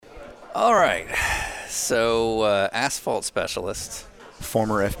All right. So, asphalt specialist,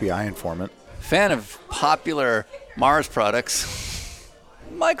 Former FBI informant. fan of popular Mars products,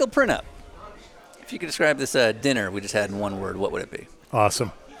 Michael Printup. If you could describe this dinner we just had in one word, what would it be?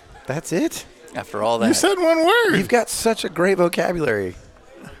 Awesome. That's it? After all that, You said one word. You've got such a great vocabulary.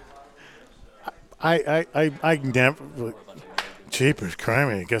 I never. Jeepers,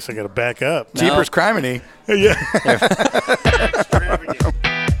 criminy. I guess I got to back up. No. Jeepers criminy. Yeah.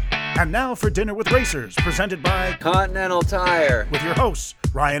 And now for Dinner with Racers, presented by Continental Tire. with your hosts,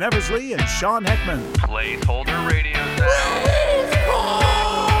 Ryan Eversley and Sean Heckman. Placeholder radio sound.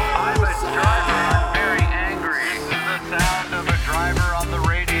 I'm a driver. I'm very angry. This is the sound of a driver on the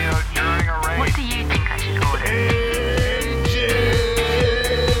radio during a race. What do you think I should order?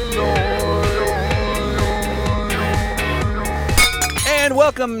 And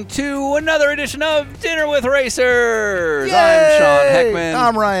welcome to another edition of Dinner with Racers. Yay! I'm Sean Heckman.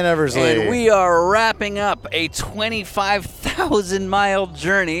 I'm Ryan Eversley. And we are wrapping up a 25,000-mile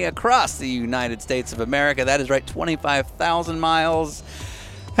journey across the United States of America. That is right, 25,000 miles.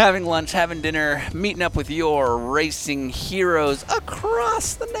 Having lunch, having dinner, meeting up with your racing heroes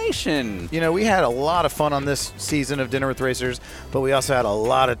across the nation. You know, we had a lot of fun on this season of Dinner with Racers, but we also had a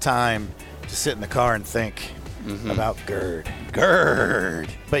lot of time to sit in the car and think about GERD. GERD.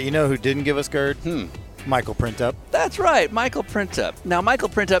 But you know who didn't give us GERD? Michael Printup. That's right, Michael Printup. Now, Michael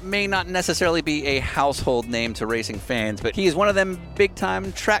Printup may not necessarily be a household name to racing fans, but he is one of them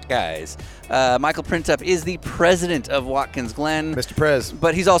big-time track guys. Michael Printup is the president of Watkins Glen. Mr. Prez.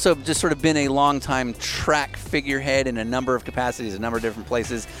 But he's also just sort of been a long-time track figurehead in a number of capacities, a number of different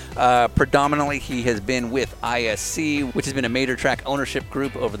places. Predominantly, he has been with ISC, which has been a major track ownership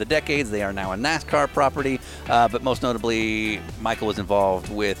group over the decades. They are now a NASCAR property. But most notably, Michael was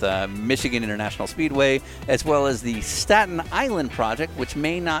involved with Michigan International Speedway, as well as the Staten Island project, which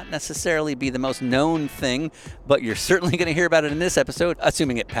may not necessarily be the most known thing, but you're certainly going to hear about it in this episode,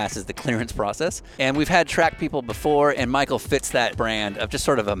 assuming it passes the clearance process. And we've had track people before, and Michael fits that brand of just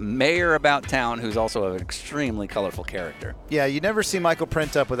sort of a mayor about town who's also an extremely colorful character. Yeah, you never see Michael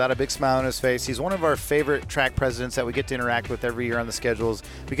Printup without a big smile on his face. He's one of our favorite track presidents that we get to interact with every year on the schedules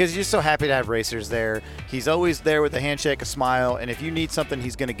because he's just so happy to have racers there. He's always there with a handshake, a smile, and if you need something,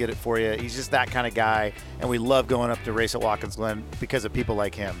 he's going to get it for you. He's just that kind of guy, and we love going up to race at Watkins Glen because of people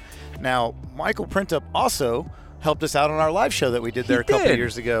like him. Now, Michael Printup also helped us out on our live show that we did there a couple of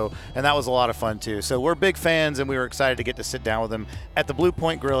years ago, and that was a lot of fun too. So we're big fans, and we were excited to get to sit down with him at the Blue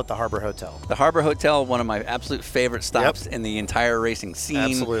Point Grill at the Harbor Hotel. The Harbor Hotel, one of my absolute favorite stops in the entire racing scene.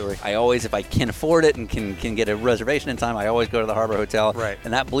 Absolutely. I always, if I can afford it and can get a reservation in time, I always go to the Harbor Hotel. Right.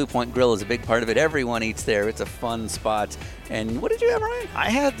 And that Blue Point Grill is a big part of it. Everyone eats there. It's a fun spot. And what did you have, Ryan? I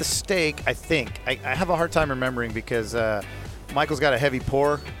had the steak, I think. I have a hard time remembering because Michael's got a heavy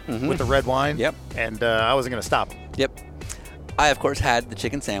pour with the red wine. Yep. And I wasn't going to stop him. Yep. I, of course, had the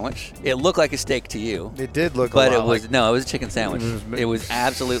chicken sandwich. It looked like a steak to you. It did look But a lot it was, like... no, it was a chicken sandwich. It was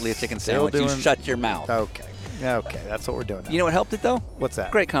absolutely a chicken sandwich. You shut your mouth. Okay, that's what we're doing now. You know what helped it, though? What's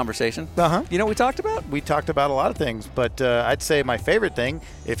that? Great conversation. Uh-huh. You know what we talked about? We talked about a lot of things, but I'd say my favorite thing,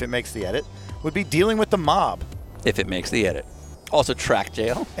 if it makes the edit, would be dealing with the mob. If it makes the edit. Also, track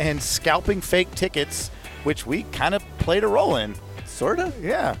jail. And scalping fake tickets, which we kind of played a role in. Sort of.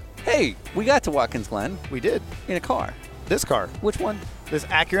 Yeah, Hey, we got to Watkins Glen we did. in a car. This car, Which one? this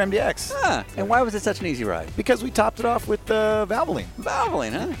Acura MDX. Ah, and why was it such an easy ride? Because we topped it off with Valvoline,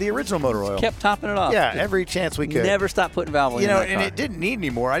 Valvoline, huh? the original motor oil. Kept topping it off. Yeah, every chance we could. Never stopped putting Valvoline You know, in that and car. it didn't need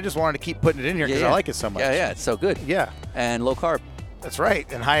anymore. I just wanted to keep putting it in here because Yeah, I yeah. like it so much. Yeah, it's so good. Yeah, And low carb. that's right.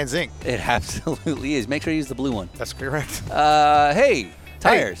 And high in zinc. It absolutely is. Make sure you use the blue one. That's correct. Hey,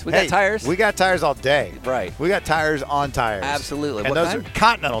 tires. We got tires. We got tires all day. Right. We got tires on tires. Absolutely. And What those kind? are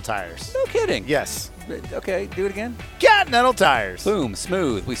Continental tires. No kidding. Yes. Okay, do it again. Continental tires. Boom,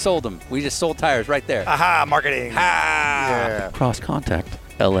 smooth. We sold them. We just sold tires right there. Aha, marketing. Yeah. Cross Contact,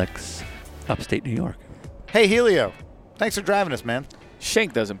 LX, upstate New York. Hey, Helio. Thanks for driving us, man.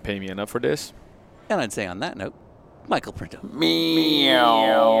 Shank doesn't pay me enough for this. And I'd say on that note, Michael Printup.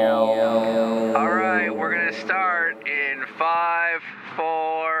 All right, we're going to start in 5,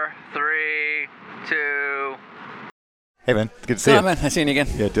 4, 3, 2. Hey, man. Good to see Oh, you. man, I seen you again.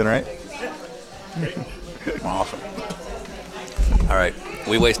 Yeah, doing all right? Awesome. All right,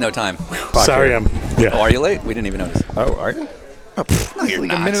 we waste no time. Sorry, Oh, are you late? We didn't even notice. Oh, are you? Oh, No, you're like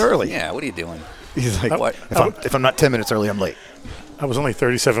not. a minute early. Yeah, what are you doing? He's like, What? if I'm not 10 minutes early, I'm late. I was only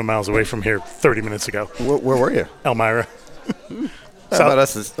 37 miles away from here 30 minutes ago. Where were you? Elmira. How about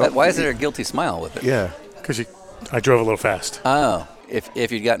us? Why is there a guilty smile with it? Yeah. Because I drove a little fast. Oh,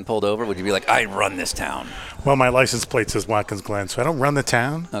 If you'd gotten pulled over, would you be like, I run this town? Well, my license plate says Watkins Glen, so I don't run the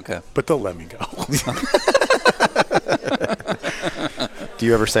town. Okay. But they'll let me go. Do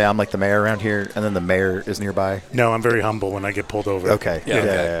you ever say I'm like the mayor around here, and then the mayor is nearby? No, I'm very humble when I get pulled over. Okay. Yeah, okay.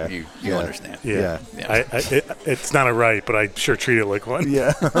 Yeah. You Yeah. understand. Yeah. Yeah. It's not a right, but I sure treat it like one.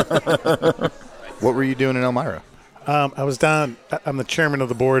 Yeah. What were you doing in Elmira? I was down. I'm the chairman of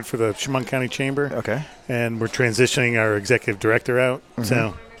the board for the Chemung County Chamber. Okay. And we're transitioning our executive director out.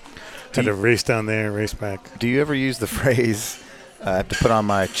 So had to race down there, race back. Do you ever use the phrase, I have to put on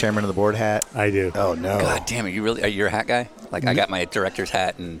my chairman of the board hat? I do. Oh, no. God damn it! Are you a hat guy? Like I got my director's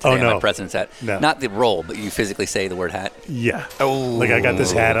hat and today Oh, I have no. my president's hat. No. Not the role, but you physically say the word hat. Yeah. Oh. Like I got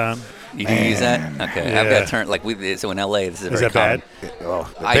this hat on. You do use that? Okay. I've Yeah. got to turn so in LA this is a Is very that common. bad?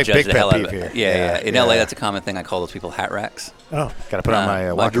 Oh, I big, judge big the hell pet out of peeve it. here. Yeah. In LA, that's a common thing. I call those people hat racks. Oh. Got to put on my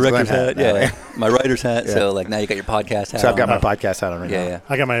My Watkins Glen director's hat. Yeah. My writer's hat. Yeah. So like now you got your podcast hat. So I've got on. my podcast hat on right Yeah, now. yeah.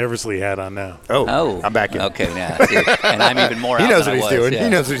 I got my Eversley hat on now. Oh, I'm back in. Okay, yeah. See, and I'm even more He out knows than what I he's was, doing. yeah. He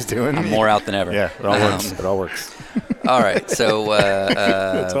knows what he's doing. I'm more out than ever. Yeah, it all works. It all works. All right, so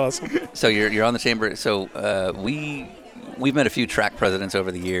That's awesome. so you're on the chamber. So we've met a few track presidents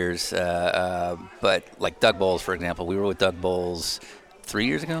over the years, but like Doug Bowles, for example, we were with Doug Bowles 4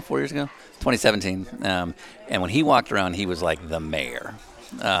 years ago, 2017, and when he walked around, he was like the mayor.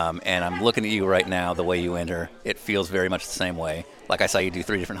 And I'm looking at you right now, the way you enter, it feels very much the same way. Like I saw you do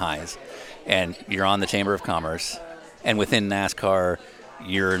 3 different highs, and you're on the Chamber of Commerce, and within NASCAR,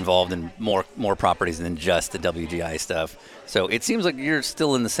 you're involved in more properties than just the WGI stuff. So it seems like you're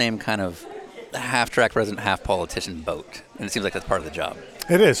still in the same kind of half track president, half politician boat, and it seems like that's part of the job.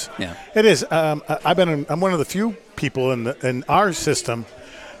 It is. Yeah. It is. I'm one of the few people in our system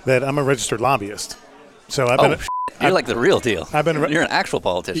that I'm a registered lobbyist. So I've been. You're like the real deal. You're an actual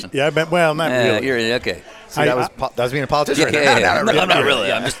politician. Yeah, I've been. Well, not really. You're okay. See, that was being a politician. Yeah. No, I'm not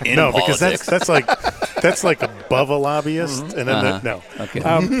really. I'm just in No, politics. because that's like above a lobbyist, and then no. Okay.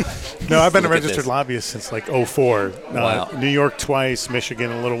 No, I've been a Look at registered this. lobbyist since like '04. Wow. New York twice,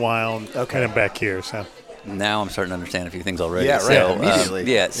 Michigan a little while, and I'm back here. So Now I'm starting to understand a few things already. Yeah, right, So,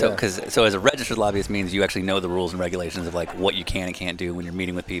 immediately. So as a registered lobbyist means you actually know the rules and regulations of like what you can and can't do when you're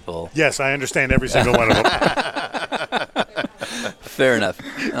meeting with people. yes, I understand every single one of them. Fair enough.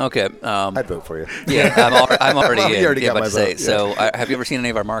 Okay. I'd vote for you. Yeah, I'm already Well, in. you already Yeah, got about my to say. vote, So have you ever seen any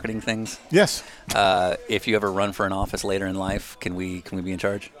of our marketing things? Yes. If you ever run for an office later in life, can we be in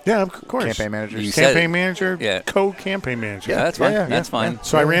charge? Yeah, of course. Campaign managers. You said Campaign it. manager. Yeah. Co-campaign manager. Yeah, that's fine. yeah, That's yeah, fine.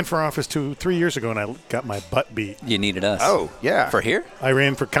 So I ran for office 3 years ago, and I got my butt beat. You needed us. Oh, yeah. For here? I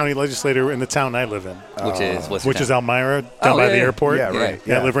ran for county legislator in the town I live in, Which is Elmira, down Oh, by yeah, the yeah. airport. Yeah, right.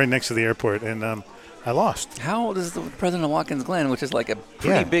 Yeah, I Yeah. live right next to the airport, and I lost. How old is the president of Watkins Glen, which is like a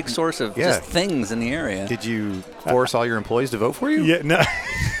pretty Yeah. big source of Yeah. just things in the area? Did you force all your employees to vote for you? Yeah, no,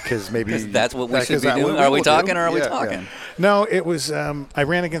 Because maybe That's what we that- should 'cause be that- doing. we Are we will do. talking or are we Yeah, talking? no. It was I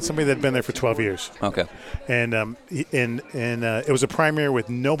ran against somebody that had been there for 12 years, Okay. and it was a primary with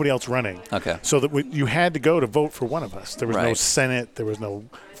nobody else running. Okay. So that you had to go to vote for one of us. There was no Right. Senate. There was no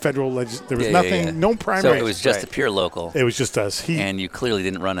federal there was Yeah, nothing. yeah. No primary. So it was just Right. a pure local. It was just us. And you clearly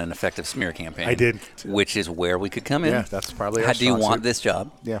didn't run an effective smear campaign. I didn't. Which is where we could come in. Yeah, that's probably our How do you strong want suit. this job?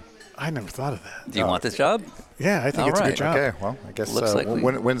 Yeah. I never thought of that. Do you want this job? Yeah, I think All it's a right. good job. Okay. Well, I guess Looks like we-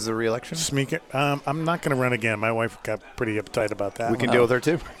 when's the re-election? Smeek it. I'm not going to run again. My wife got pretty uptight about that. We can one. deal with her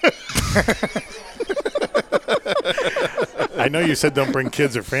too. I know you said don't bring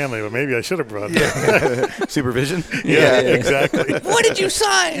kids or family, but maybe I should have brought. Supervision. Yeah, exactly. What did you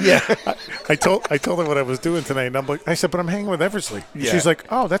sign? Yeah. I told her what I was doing tonight, and I said, but I'm hanging with Eversley. Yeah. She's like,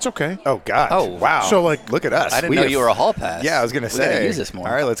 oh, that's okay. Oh God. Oh, wow. So, like, look at us. I didn't We know have- you were a hall pass. Yeah, I was gonna We gotta say. use this more.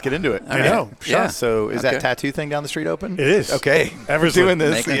 All right, let's get into it. I know. Yeah. So is Okay. that tattoo thing down the street open? It is. Okay. Eversley. Doing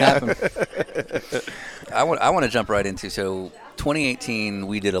this. Make it Yeah. happen. I want to jump right into 2018.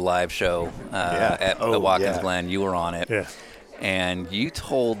 We did a live show at Oh, Watkins yeah. Glen. You were on it. Yeah. And you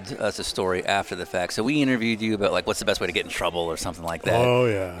told us a story after the fact. So we interviewed you about like what's the best way to get in trouble or something like that. Oh,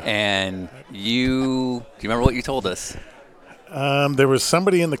 yeah. And do you remember what you told us? There was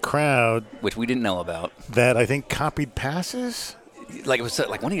somebody in the crowd Which we didn't know about. that I think copied passes. Like it was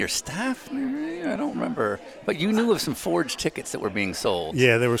like one of your staff? Maybe? I don't remember. But you knew of some forged tickets that were being sold.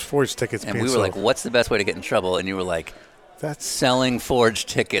 Yeah, there was forged tickets And being we were like, sold. what's the best way to get in trouble? And you were like, That's selling forged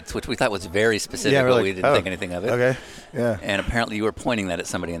tickets, which we thought was very specific, Yeah, we're but like, we didn't think anything of it. Okay. Yeah. And apparently you were pointing that at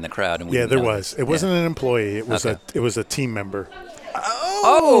somebody in the crowd. And we yeah, didn't there know was. this. It wasn't an employee. It was Okay. it was a team member.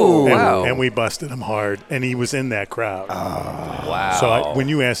 Oh, And, wow. and we busted him hard, and he was in that crowd. Wow. So when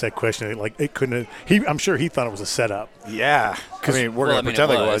you asked that question, it couldn't have, I'm sure he thought it was a setup. Yeah. I mean, we're Well, going to pretend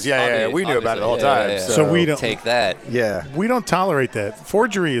like it was. Yeah. We knew about it all the time. So we don't- take that. Yeah. We don't tolerate that.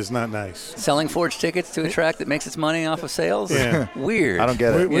 Forgery is not nice. Selling forged tickets to a track that makes its money off of sales? Yeah. Weird. I don't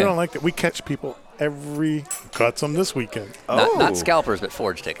get it. We Yeah. don't like that. We catch people caught some this weekend. Not scalpers, but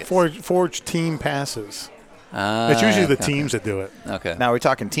forged tickets. Forged team passes. It's usually the teams that do it. Okay. Now, are we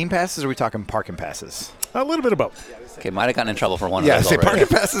talking team passes or are we talking parking passes? A little bit of both. Okay, might have gotten in trouble for one Yeah, of those say already.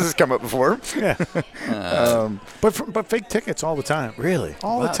 parking passes has come up before. Yeah. But fake tickets all the time. Really?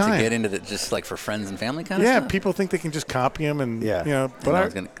 All Wow, the time. to get into the just like for friends and family kind of Yeah, stuff? people think they can just copy them and Yeah. But No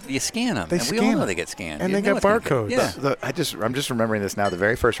one's gonna- you scan them. They and we scan all know 'em. they get scanned. And You they know got it's gonna get- barcodes. Yeah. I'm just remembering this now. The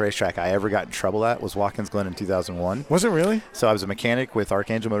very first racetrack I ever got in trouble at was Watkins Glen in 2001. was it really? So I was a mechanic with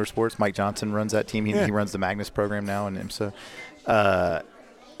Archangel Motorsports. Mike Johnson runs that team. He runs the Magnus program now in IMSA.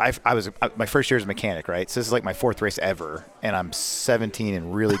 I was my first year as a mechanic, right? So this is like my fourth race ever, and I'm 17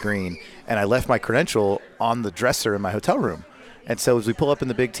 and really green. And I left my credential on the dresser in my hotel room. And so as we pull up in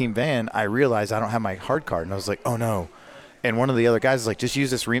the big team van, I realized I don't have my hard card, and I was like, oh no. And one of the other guys is like, just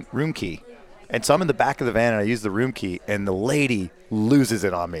use this room key. And so I'm in the back of the van, and I use the room key, and the lady loses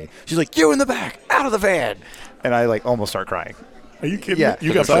it on me. She's like, you in the back, out of the van. And I like almost start crying. Are you kidding Yeah, me?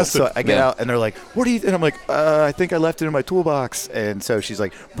 You got so, busted. So I get out, and they're like, "What do you?" And I'm like, "I think I left it in my toolbox." And so she's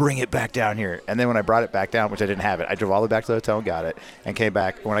like, "Bring it back down here." And then when I brought it back down, which I didn't have it, I drove all the way back to the hotel and got it, and came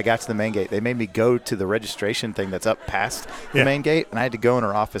back. When I got to the main gate, they made me go to the registration thing that's up past the main gate, and I had to go in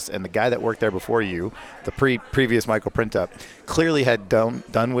her office. And the guy that worked there before you, the previous Michael Printup, clearly had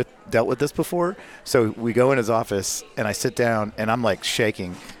dealt with this before. So we go in his office, and I sit down, and I'm like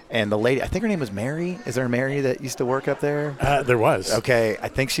shaking. And the lady, I think her name was Mary. Is there a Mary that used to work up there? There was. Okay, I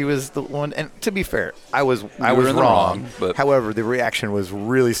think she was the one. And to be fair, I was were in the wrong. wrong, but- However, the reaction was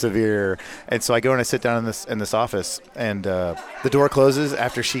really severe. And so I go and I sit down in this office, and the door closes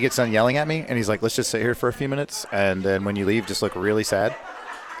after she gets done yelling at me. And he's like, "Let's just sit here for a few minutes, and then when you leave, just look really sad."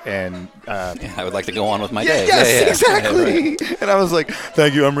 And I would like to go on with my day. yes, exactly. Yeah, right. And I was like,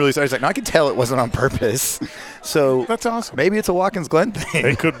 "Thank you, I'm really sorry." He's like, "No, I can tell it wasn't on purpose." So That's awesome. Maybe it's a Watkins Glen thing.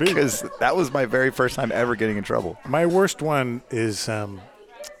 It could be. because that was my very first time ever getting in trouble. My worst one is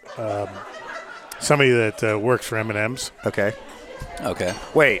somebody that works for M&M's. Okay. Okay.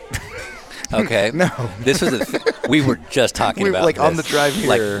 Wait. Okay. No. This was we were just talking We were, about like, on this. the drive here.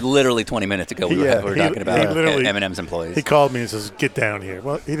 Like literally 20 minutes ago, we were talking he about literally- M&M's employees. He called me and says, "Get down here."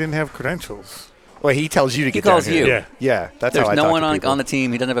 Well, he didn't have credentials. Well, he tells you to get calls down here. you. Yeah. Yeah, that's There's how I no talk one to on people. the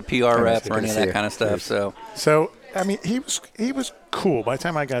team. He doesn't have a PR rep or any of see that you. kind of stuff. So So I mean, he was cool. By the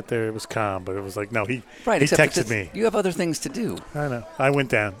time I got there, it was calm. But it was like, no, he except texted it's- me. You have other things to do. I know. I went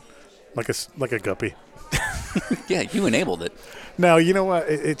down like a guppy. Yeah, you enabled it. Now, you know what?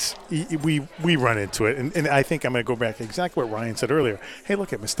 We run into it, and I think I'm going to go back to exactly what Ryan said earlier. Hey,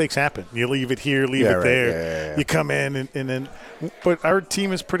 look, mistakes happen. You leave it here, leave it right. there. Yeah. You come in, and then, but our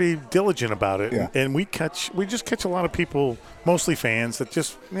team is pretty diligent about it, Yeah. and we just catch a lot of people, mostly fans, that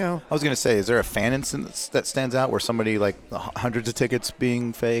just I was going to say, is there a fan instance that stands out where somebody like hundreds of tickets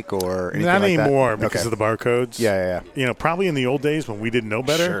being fake or anything not like that? anymore because Okay. of the barcodes. Yeah. You know, probably in the old days when we didn't know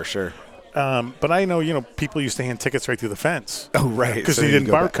better. Sure. But I know, people used to hand tickets right through the fence. Oh, right. Because So they you didn't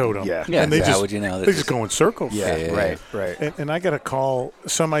go back. barcode them. Yeah. Yeah, And they so how just, would you know that they just this- go in circles. Yeah, Yeah. right. And I got a call.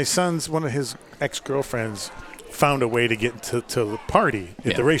 So my son's, one of his ex-girlfriends found a way to get to the party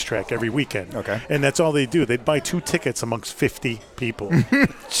at the racetrack every weekend. Okay. And that's all they do. They'd buy 2 tickets amongst 50 people.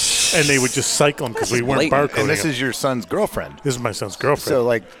 And they would just cycle them because we weren't blatant. barcoding And this them. is your son's girlfriend. This is my son's girlfriend. So,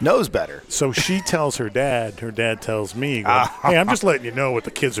 like, knows better. So she tells her dad tells me, going, "Hey, I'm just letting you know what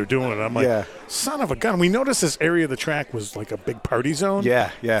the kids are doing." And I'm like, Yeah. son of a gun. We noticed this area of the track was like a big party zone Yeah.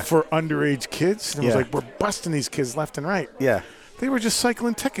 for underage kids. And it was Yeah. like, we're busting these kids left and right. Yeah. They were just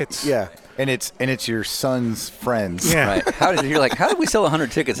cycling tickets. Yeah. And it's your son's friends. Yeah. Right. How did we sell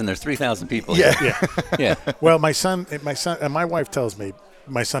 100 tickets and there's 3,000 people? Yeah. here? Yeah. Yeah. Well, my son, and my wife tells me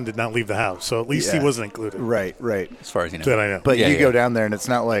my son did not leave the house. So at least he Yeah. wasn't included. Right. As far as you know. That I know. But Yeah, you yeah. go down there and it's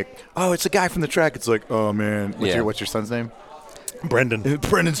not like, oh, it's a guy from the track. It's like, oh man, Yeah. what's your son's name? Brendan.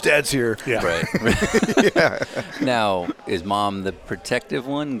 Brendan's dad's here. Yeah. Right. Yeah. Now, is mom the protective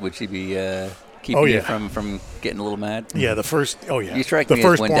one? Would she be keeping you yeah. from getting a little mad? Yeah, the first. Oh yeah. You strike the me as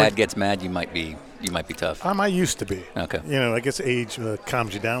when firstborn- dad gets mad, you might be tough. I used to be. Okay. I guess age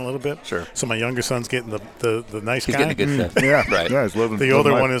calms you down a little bit. Sure. So my younger son's getting the nice He's guy. getting the good stuff. Yeah. Right. Yeah, he's living, The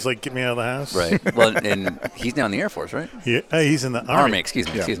older one is like, get me out of the house. Right. Well, and he's now in the Air Force, right? Yeah, he's in the Army. Excuse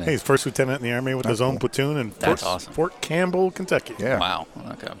me. Hey, he's first lieutenant in the Army with his own platoon in That's awesome. Fort Campbell, Kentucky. Yeah. Wow.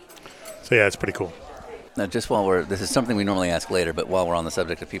 Okay. So yeah, it's pretty cool. Now, just while this is something we normally ask later, but while we're on the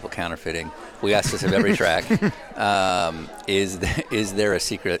subject of people counterfeiting, we ask this of every track. Is there a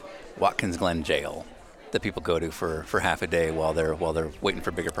secret Watkins Glen jail that people go to for half a day while they're waiting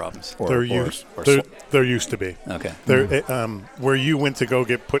for bigger problems? There used to be. Okay. There, where you went to go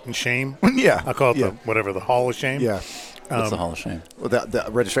get put in shame. Yeah. I call it the Hall of Shame. Yeah. What's the Hall of Shame? Well, the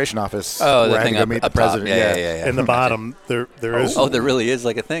registration office. Oh, where the I had thing to go up meet the top. president. Yeah. In the bottom, there is. Oh, there really is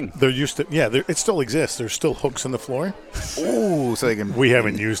like a thing. There used to. Yeah, it still exists. There's still hooks in the floor. Ooh, so they can. We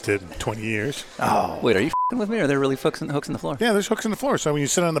haven't used it in 20 years. Oh. Wait, are you f***ing with me? Or are there really hooks in the floor? Yeah, there's hooks in the floor. So when you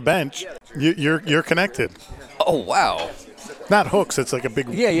sit on the bench, you're connected. Oh, wow. Not hooks. It's like a big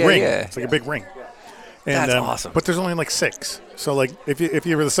ring. Yeah. It's like a big ring. And, That's awesome. But there's only like 6. So like if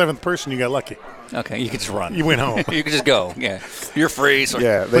you were the 7th person, you got lucky. Okay, you could just run. You went home. You could just go. Yeah, you're free. So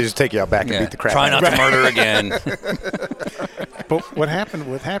Yeah, they just take you out back and yeah. beat the crap. Try out not of to murder again. But what happened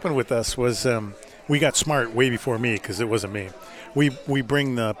with us was we got smart way before me because it wasn't me. We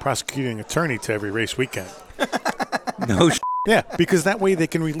bring the prosecuting attorney to every race weekend. No. Yeah, because that way they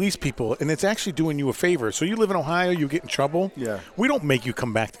can release people, and it's actually doing you a favor. So you live in Ohio, you get in trouble. Yeah. We don't make you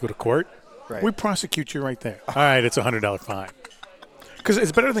come back to go to court. Right. We prosecute you right there. All right, it's a $100 fine. Because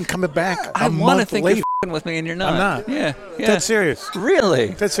it's better than coming back I a want to month think later. you're f***ing with me, and you're not. I'm not. Yeah. That's serious. Really?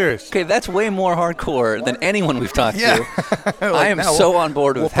 That's serious. Okay, that's way more hardcore than anyone we've talked to. I am now so on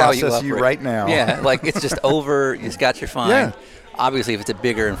board with we'll how you process operate. you right now. Yeah, like it's just over. You just got your fine. Yeah. Obviously, if it's a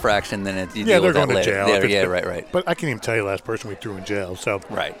bigger infraction, then you Yeah, deal they're with that going to later. jail. Yeah, If it's- right. But I can't even tell you the last person we threw in jail. So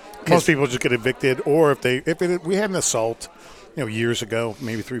Right. most people just get evicted, or if we had an assault, years ago,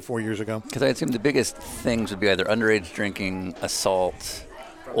 maybe 3-4 years ago. Because I assume the biggest things would be either underage drinking, assault,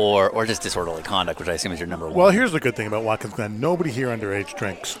 or just disorderly conduct, which I assume is your number one. Well, here's the good thing about Watkins Glen. Nobody here underage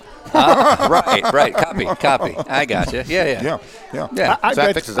drinks. Right. Copy. I gotcha. Yeah. Yeah. I So that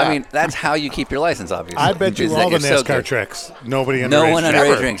bet- fixes that. I mean, that's how you keep your license, obviously. I bet you is that all the you're so NASCAR good. tracks, nobody underage. No one underage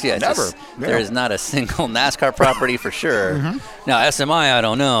Never. drinks. Yeah, Never. There is not a single NASCAR property for sure. Now, SMI, I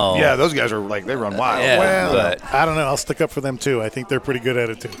don't know. yeah, those guys are like they run wild. Yeah, Well, but I don't know. I'll stick up for them, too. I think they're pretty good at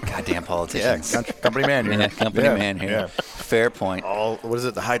it, too. goddamn Yeah, politicians. company man here. Yeah, company man here. Yeah. Fair point. What is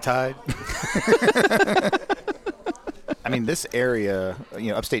it? The high tide. I mean, this area,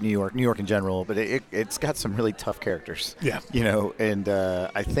 upstate New York in general, but it's got some really tough characters. Yeah. And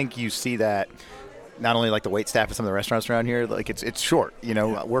I think you see that not only like the wait staff at some of the restaurants around here, like it's short.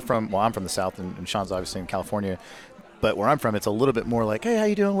 I'm from the South, and Sean's obviously in California. But where I'm from, it's a little bit more like, hey, how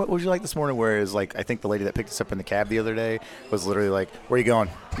you doing? What would you like this morning? Whereas, like, I think the lady that picked us up in the cab the other day was literally like, where are you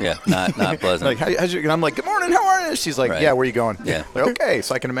going? Yeah, not pleasant. Like, and I'm like, good morning, how are you? She's like, Right. yeah, where are you going? Yeah. Like, okay,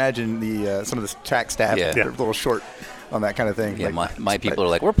 so I can imagine the some of the track staff, Yeah. they're a little short on that kind of thing. Yeah, Like, my people are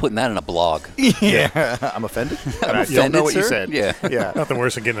like, we're putting that in a blog. yeah, I'm offended. And I don't offended, know what you sir? said. Yeah. Yeah. Nothing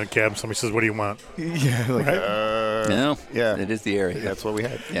worse than getting in a cab and somebody says, what do you want? Yeah. Like, No, yeah. it is the area. That's what we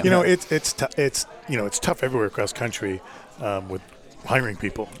had. Yeah. It's tough everywhere across country with hiring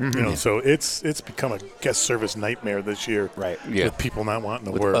people. So it's become a guest service nightmare this year. Right. Yeah. With people not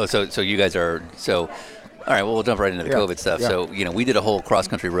wanting to work. Oh, so you guys are so. All right, well, we'll jump right into the Yeah, COVID stuff. yeah. So, we did a whole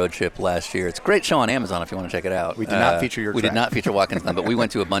cross-country road trip last year. It's a great show on Amazon if you want to check it out. We did not feature your We track. did not feature Watkins Glen, but we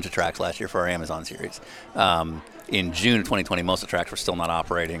went to a bunch of tracks last year for our Amazon series. In June of 2020, most of the tracks were still not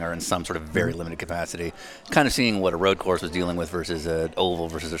operating or in some sort of very limited capacity. Kind of seeing what a road course was dealing with versus an oval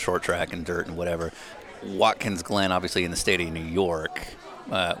versus a short track and dirt and whatever. Watkins Glen, obviously in the state of New York,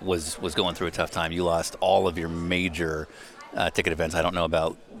 was going through a tough time. You lost all of your major ticket events. I don't know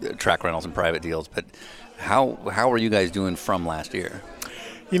about track rentals and private deals, but how are you guys doing from last year?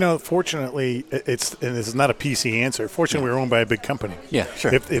 Fortunately, this is not a PC answer. Fortunately, we were owned by a big company. Yeah,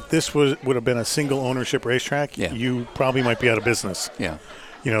 sure. If this would have been a single ownership racetrack, Yeah. you probably might be out of business. Yeah.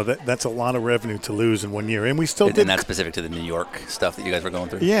 That's a lot of revenue to lose in 1 year, and we still did. And that's specific to the New York stuff that you guys were going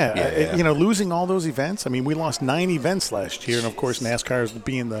through? Yeah, losing all those events. I mean, we lost 9 events last year, and of course, NASCAR is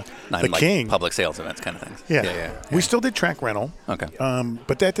being the Like king. public sales events kind of things. Yeah. We still did track rental. Okay.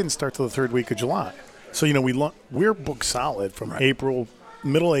 But that didn't start till the third week of July. So we're booked solid from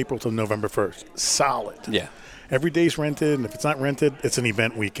middle April to November 1st. Solid. Yeah. Every day's rented, and if it's not rented, it's an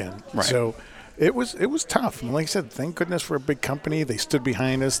event weekend. Right. So it was tough. And like I said, thank goodness for a big company. They stood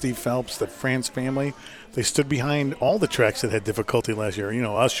behind us, Steve Phelps, the France family. They stood behind all the tracks that had difficulty last year.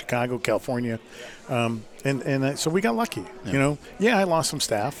 Us, Chicago, California. So we got lucky. Yeah. I lost some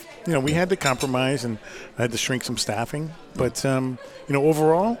staff. We had to compromise and I had to shrink some staffing. But,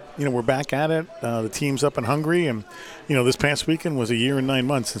 overall, we're back at it. The team's up and hungry. And, this past weekend was a year and 9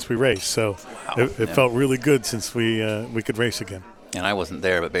 months since we raced. So it felt really good since we could race again. And I wasn't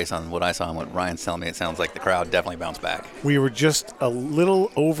there, but based on what I saw and what Ryan's telling me, it sounds like the crowd definitely bounced back. We were just a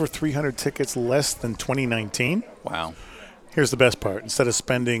little over 300 tickets less than 2019. Wow. Here's the best part. Instead of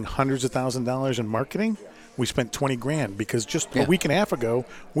spending hundreds of $1,000s in marketing, we spent $20,000 because just a week and a half ago,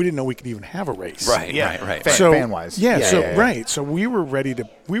 we didn't know we could even have a race. Right. Fan-wise. Right. So we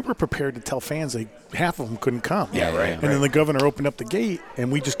were prepared to tell fans that half of them couldn't come. And then the governor opened up the gate,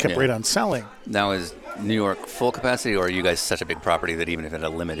 and we just kept right on selling. Now, is New York full capacity, or are you guys such a big property that even if it's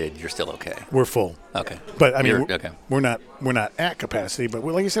limited, you're still okay? We're full. Okay. But I mean, okay. we're not at capacity. But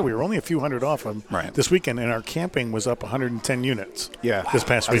like you said, we were only a few hundred off them this weekend, and our camping was up 110 units. This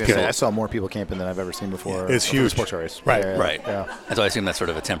past weekend. I saw more people camping than I've ever seen before. It's huge. For the sports race. Right. Yeah. And so I assume that's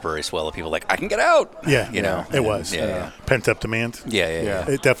sort of a temporary swell of people like, I can get out. You know, it was. Pent up demand. Yeah.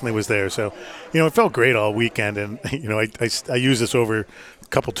 It definitely was there. So, it felt great all weekend, and I use this over a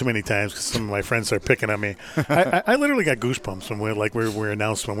couple too many times because some of my friends started picking on me. I literally got goosebumps when we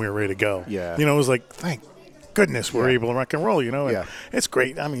announced when we were ready to go. Yeah. It was like, thank goodness we're able to rock and roll. And it's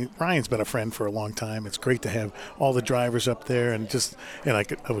great. I mean, Ryan's been a friend for a long time. It's great to have all the drivers up there, and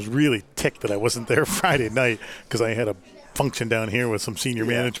I was really ticked that I wasn't there Friday night because I had a function down here with some senior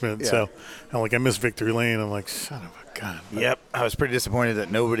management. So I missed Victory Lane. I'm like, son of a gun. Yep. I was pretty disappointed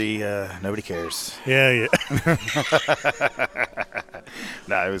that nobody cares. Yeah.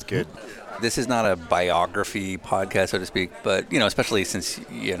 No, it was good. This is not a biography podcast, so to speak, but especially since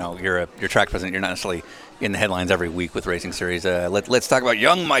you're track president, you're not necessarily in the headlines every week with Racing Series. Let's talk about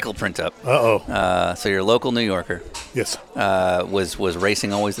young Michael Printup. So you're a local New Yorker. Yes. Was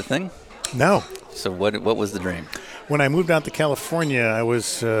racing always the thing? No. So what was the dream? When I moved out to California, I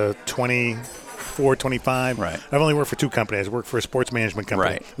was 24, 25. Right. I've only worked for two companies. I worked for a sports management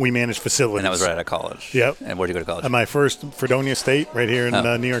company. Right. We managed facilities. And that was right out of college. Yep. And where'd you go to college? My first, Fredonia State, right here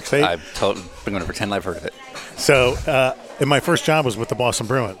in New York State. I'm going to pretend I've heard of it. So, and my first job was with the Boston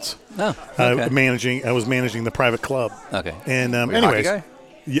Bruins. Oh, okay. I was managing the private club. Okay. And Were you a anyways, hockey guy?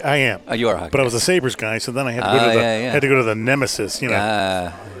 Yeah, I am. Oh, you are a hockey But guy. I was a Sabres guy, so then I had to go to had to go to the Nemesis,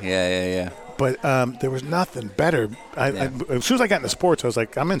 Yeah. But there was nothing better. As soon as I got into sports, I was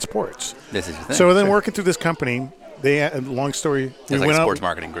like, I'm in sports. This is your thing. So then working through this company, long story. It's like a sports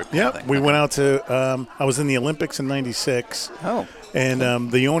marketing group. Yeah, we went out to. I was in the Olympics in '96. Oh.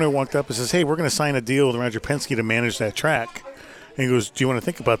 And the owner walked up and says, "Hey, we're going to sign a deal with Roger Penske to manage that track." And he goes, "Do you want to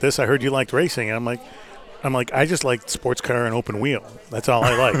think about this? I heard you liked racing." And I'm like, I just like sports car and open wheel. That's all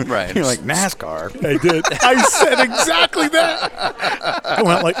I like. Right. You're like NASCAR. I did. I said exactly that.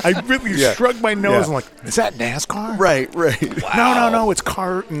 I really shrugged my nose. I'm like, is that NASCAR? Right. Wow. No. It's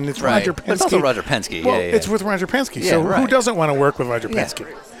kart and it's Roger Penske. But it's also Roger Penske. Well, it's with Roger Penske. So who doesn't want to work with Roger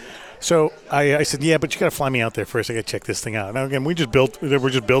Penske? So I said, yeah, but you got to fly me out there first. I got to check this thing out. Now, again, we're just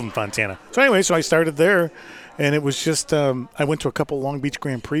building Fontana. So anyway, I started there. And it was just, I went to a couple Long Beach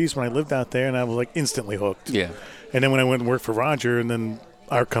Grand Prix when I lived out there, and I was like instantly hooked. Yeah. And then when I went and worked for Roger, and then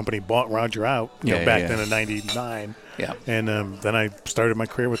our company bought Roger out, back then in '99. Yeah. And then I started my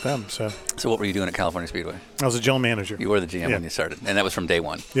career with them. So what were you doing at California Speedway? I was a general manager. You were the GM when you started, and that was from day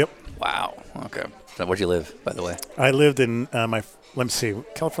one. Yep. Wow. Okay. So where'd you live, by the way? I lived in let me see,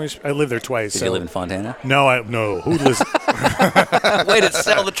 California. I lived there twice. Did you live in Fontana? No. Who lives? Way to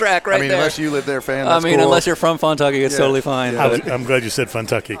sell the track right there. Unless you live there, fan. That's cool. Unless you're from Fontucky, it's totally fine. I'm glad you said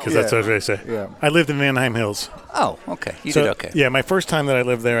Fontucky because that's what I say. Yeah. I lived in Anaheim Hills. Oh, okay. You did okay. Yeah, my first time that I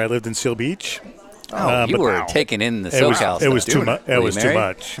lived there, I lived in Seal Beach. You were taking in the SoCal stuff. It was too much. It was too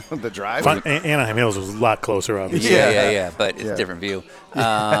much. The drive. Anaheim Hills was a lot closer, obviously. Yeah. But it's a different view.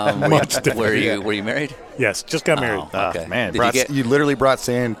 Much different. Were you married? Yes, just got married. Oh, okay. Man, Did you literally brought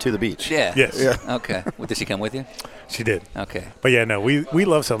Sam to the beach. Yeah. Yes. Yeah. Okay. Well, did she come with you? She did. Okay. But yeah, no, we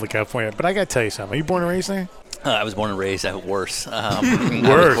love Southern California. But I got to tell you something. Are you born and raised there? I was born and raised worse. I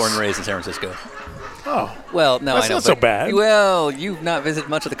was born and raised in San Francisco. Oh. Well, no, That's I know. not so bad. Well, you've not visited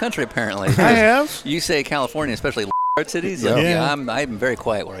much of the country, apparently. I have. You say California, especially cities. Yeah. I'm very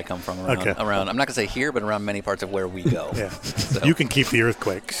quiet where I come from. Around, I'm not going to say here, but around many parts of where we go. Yeah. So. You can keep the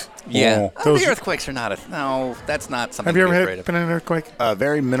earthquakes. Yeah. Oh, the earthquakes are not no, that's not something Have you to be ever afraid of. been in an earthquake?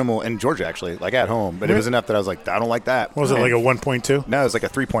 Very minimal in Georgia, actually, like at home. But it was enough that I was like, I don't like that. What was it, like a 1.2? No, it was like a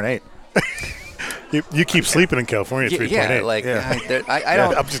 3.8. You keep sleeping in California at 3.8. Yeah, like I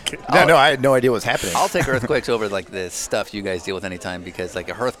don't. I'm just kidding. No, I had no idea what was happening. I'll take earthquakes over like the stuff you guys deal with anytime because like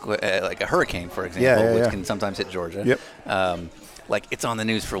a hurricane, for example, which can sometimes hit Georgia. Yep. like it's on the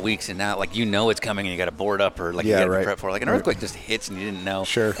news for weeks, and now like it's coming, and you got to board up or like Yeah, you got to right. prep for it. Like an earthquake just hits and you didn't know.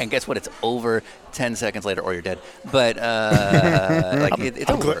 Sure. And guess what? It's over 10 seconds later, or you're dead. But like it's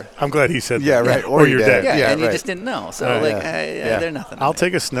over. I'm glad he said Yeah, that. right. Or you're dead. Yeah, and you right. just didn't know. So Yeah. they're nothing. I'll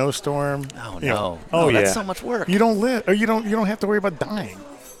take a snowstorm. Oh you know. no! Oh No, yeah. that's so much work. You don't live, or you don't have to worry about dying.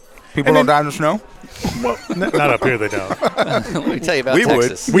 People don't die in the snow? Well, not up here they don't. Let me tell you about We would.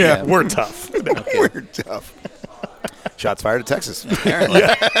 Texas. We're tough. We're tough. Shots fired at Texas. Apparently.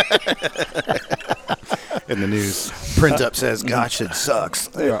 In the news, print up says, "Gosh, it sucks."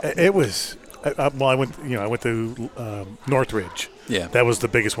 It was. Well, I went to Northridge. Yeah. That was the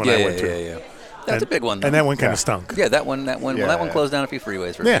biggest one I went to. Yeah. That's a big one. And though. that one kind of stunk. Yeah, that one. Yeah. Well, that one closed down a few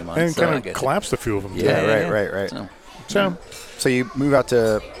freeways for a Yeah, few months. and so I kind get of you. collapsed a few of them. too. Yeah, right. So, So you move out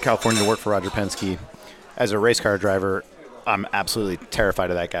to California to work for Roger Penske. As a race car driver, I'm absolutely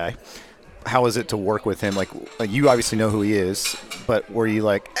terrified of that guy. How is it to work with him? Like you obviously know who he is, but were you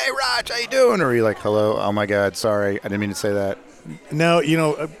like, "Hey, Raj, how you doing?" Or were you like, "Hello, oh my God, sorry, I didn't mean to say that." No,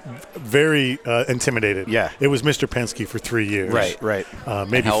 very intimidated. Yeah. It was Mr. Penske for 3 years. Right.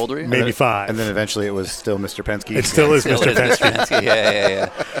 Maybe how old were you? Maybe 5. And then eventually it was still Mr. Penske. it still is Mr. Penske. Yeah.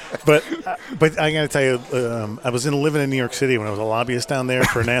 But I got to tell you, I was living in New York City when I was a lobbyist down there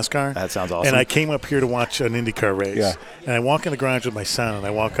for NASCAR. That sounds awesome. And I came up here to watch an IndyCar race. Yeah. And I walk in the garage with my son, and I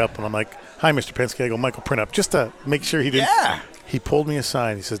walk up, and I'm like, "Hi, Mr. Penske." I go, "Michael, print up," just to make sure he didn't. Yeah. He pulled me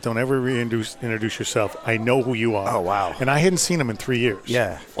aside. He says, "Don't ever introduce yourself. I know who you are." Oh, wow. And I hadn't seen him in 3 years.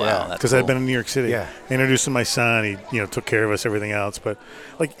 Yeah. Wow, that's Because cool. I'd been in New York City. Yeah. I introduced him to my son. He, took care of us, everything else. But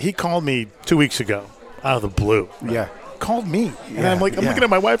like, he called me 2 weeks ago out of the blue. Yeah. Called me, and Yeah, I'm yeah. looking at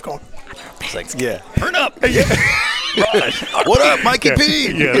my wife, going, It's like, Yeah. turn up. What up, Mikey yeah,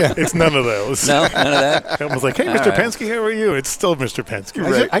 P? yeah, it's none of those. No, none of that. I was like, "Hey, Mr. right. Penske, how are you?" It's still Mr.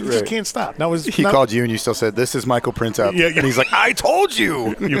 Penske. I just right. can't stop. Now He called you and you still said, "This is Michael Printup." Yeah, yeah. And he's like, "I told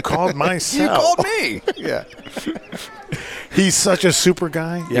you." You called my You cell. called me. Yeah. He's such a super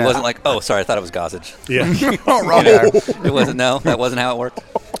guy. It wasn't like, oh, sorry, I thought it was Gossage. Yeah. All right. It wasn't. No, that wasn't how it worked.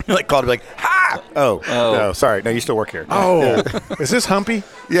 You like called me like, "Ha!" Oh. No, sorry. No, you still work here. Oh, is this Humpy?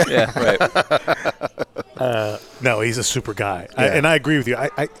 Yeah, right. No, he's a super guy, and I agree with you.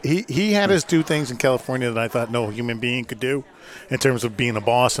 He had us do things in California that I thought no human being could do, in terms of being a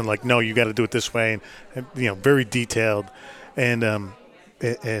boss and like, no, you got to do it this way, and very detailed, and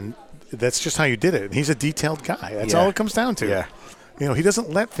that's just how you did it. And he's a detailed guy. That's all it comes down to. Yeah. He doesn't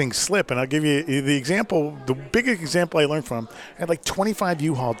let things slip. And I'll give you the example. The biggest example I learned from, I had like 25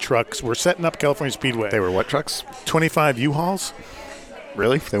 U-Haul trucks. We're setting up California Speedway. They were what trucks? 25 U-Hauls.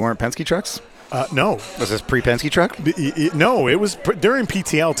 Really? They weren't Penske trucks? No. Was this pre-Penske truck? No, it was during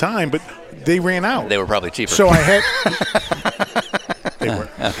PTL time, but they ran out. They were probably cheaper. So I had. They were.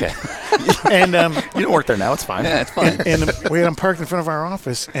 okay. And You don't work there now. It's fine. Yeah, it's fine. and we had them parked in front of our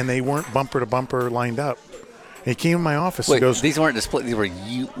office, and they weren't bumper to bumper lined up. And he came in my office Wait, and goes, these weren't display. These were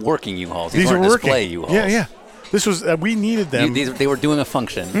working U-Hauls. These "These are weren't working." display U-Hauls. Yeah. This was we needed them, They were doing a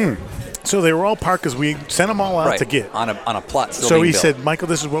function. so they were all parked because we sent them all out Right. to get. on a plot. Still So being he built. said, "Michael,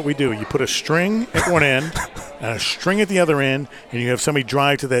 this is what we do. You put a string at one end and a string at the other end, and you have somebody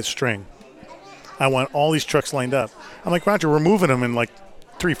drive to that string. I want all these trucks lined up." I'm like, "Roger, we're moving them in like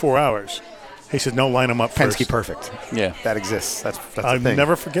 3-4 hours." He said, "No, line them up Penske first." perfect. Yeah. That exists. That's I'll a thing.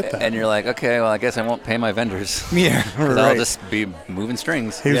 never forget that. And you're like, okay, well, I guess I won't pay my vendors. Yeah. 'Cause I'll just be moving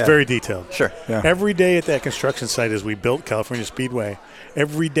strings. He was Yeah. very detailed. Sure. Yeah. Every day at that construction site as we built California Speedway,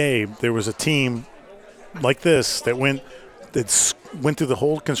 every day there was a team like this that went through the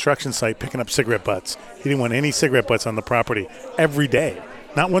whole construction site picking up cigarette butts. He didn't want any cigarette butts on the property every day,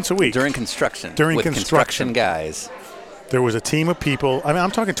 not once a week. During construction. During with construction. guys. There was a team of people. I mean,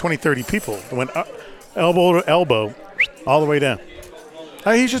 I'm talking 20, 30 people that went elbow to elbow all the way down.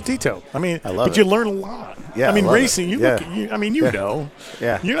 He's just detailed. I mean, I love but it. you learn a lot. Yeah, I mean, I love racing, it. you Yeah. look at you. I mean, you Yeah. know.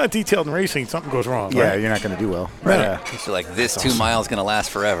 Yeah. You're not detailed in racing, something goes wrong. Yeah, right? you're not going to do well. Right. Yeah. So like this 2 miles going to last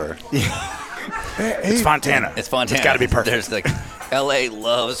forever. It's Fontana. It's Fontana. It's got to be perfect. There's like, L.A.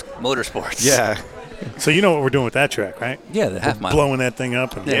 loves motorsports. Yeah. So you know what we're doing with that track, right? Yeah, the half mile. Blowing that thing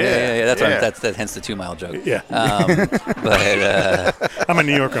up. And Yeah. That's Yeah. that's hence the 2 mile joke. Yeah. But I'm a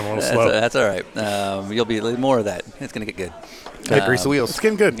New Yorker. I'm a little slow. that's all right. You'll be more of that. It's going to get good. Gotta grease the wheels. It's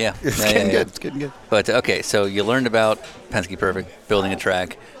getting good. Yeah. It's Yeah, getting yeah, good. yeah. It's getting good. But okay, so you learned about Penske Perfect, building a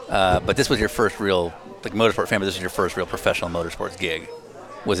track, but this was your first real, like motorsport fan, but this was your first real professional motorsports gig.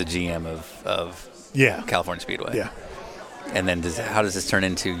 Was a GM of Yeah. California Speedway. Yeah. And then how does this turn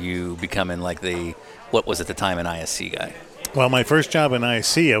into you becoming like what was at the time an ISC guy? Well, my first job in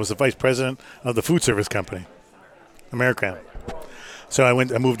ISC, I was the vice president of the food service company, AmeriCrown. So I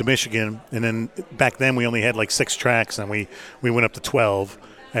moved to Michigan, and then back then we only had like 6 tracks, and we went up to 12.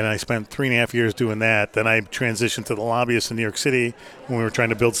 And I spent 3.5 years doing that. Then I transitioned to the lobbyist in New York City when we were trying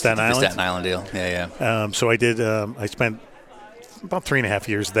to build Staten The Island. Staten Island deal. Yeah. So I did. I spent about 3.5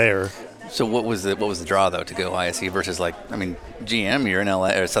 years there. So what was the draw though to go ISE versus GM? You're in LA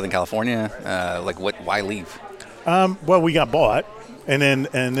or Southern California. Why leave? Well, we got bought, and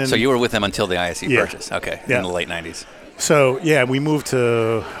then. So you were with them until the ISE Yeah. purchase. Okay. Yeah. In the late '90s. So yeah, we moved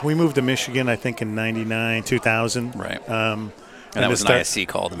to Michigan, I think in '99, 2000. Right. And that was an ISC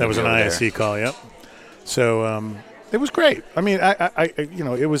call. That was an ISC call. Yep. So it was great. I mean, I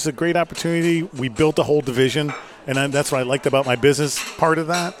it was a great opportunity. We built a whole division, and that's what I liked about my business part of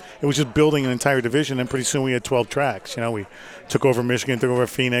that. It was just building an entire division, and pretty soon we had 12 tracks. We took over Michigan, took over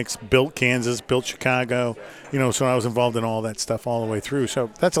Phoenix, built Kansas, built Chicago. So I was involved in all that stuff all the way through. So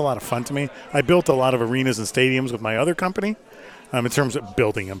that's a lot of fun to me. I built a lot of arenas and stadiums with my other company, in terms of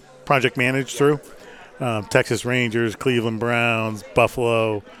building them, project managed through. Texas Rangers, Cleveland Browns,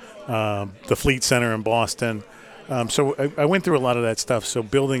 Buffalo, the Fleet Center in Boston. So I went through a lot of that stuff. So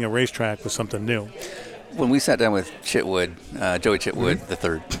building a racetrack was something new. When we sat down with Chitwood, Joey Chitwood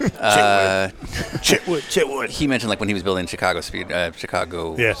III, Chitwood. he mentioned when he was building Chicagoland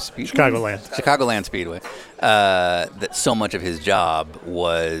Speedway, that so much of his job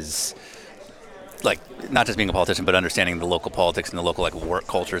was not just being a politician, but understanding the local politics and the local work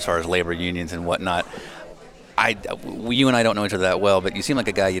culture as far as labor unions and whatnot. You and I don't know each other that well, but you seem like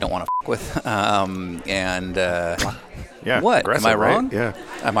a guy you don't want to with. Yeah. What? Am I wrong? Right? Yeah.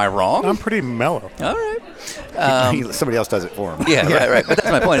 Am I wrong? I'm pretty mellow. All right. Somebody else does it for him. Yeah, right. But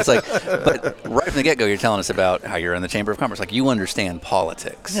that's my point. It's but right from the get-go, you're telling us about how you're in the Chamber of Commerce. You understand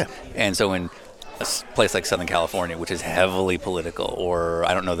politics. Yeah. And so in a place like Southern California, which is heavily political, or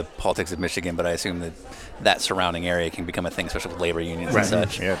I don't know the politics of Michigan, but I assume that surrounding area can become a thing, especially with labor unions and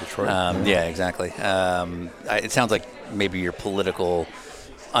such. Yeah, Detroit. Yeah, exactly. It sounds like maybe your political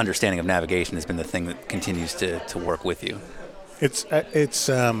understanding of navigation has been the thing that continues to work with you. It's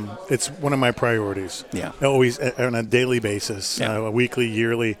one of my priorities. Yeah. Always on a daily basis, a weekly,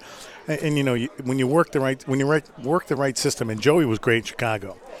 yearly, and when you work the right system. And Joey was great in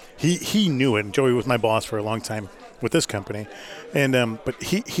Chicago. He knew it. And Joey was my boss for a long time with this company, and but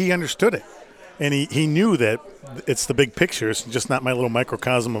he understood it, and he knew that it's the big picture. It's just not my little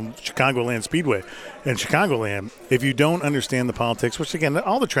microcosm of Chicagoland Speedway. And Chicagoland, if you don't understand the politics, which again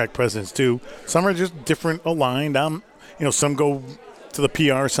all the track presidents do, some are just different aligned. Some go to the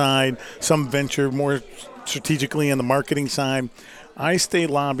PR side, some venture more strategically on the marketing side. I stay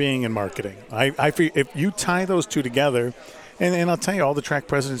lobbying and marketing. I feel if you tie those two together, and I'll tell you, all the track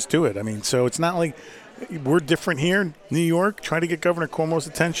presidents do it. I mean, so it's not like we're different here. New York, trying to get Governor Cuomo's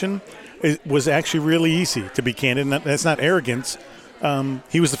attention, it was actually really easy, to be candid. That's not arrogance.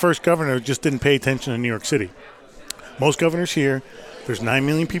 He was the first governor who just didn't pay attention to New York City. Most governors here, there's 9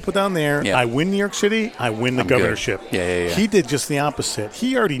 million people down there. Yeah. I win New York City, I win the governorship. Yeah. He did just the opposite.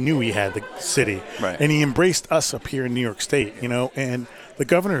 He already knew he had the city, right. And he embraced us up here in New York State, and the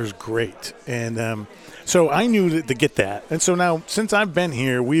governor is great. And so I knew to get that. And so now, since I've been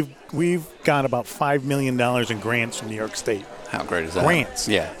here, we've got about $5 million in grants from New York State. How great is that? Grants.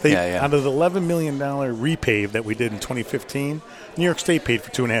 Yeah. Out of the $11 million repave that we did in 2015, New York State paid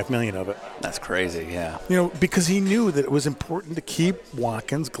for $2.5 million of it. That's crazy, yeah. Because he knew that it was important to keep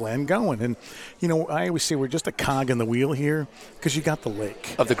Watkins Glen going. And, I always say we're just a cog in the wheel here because you got the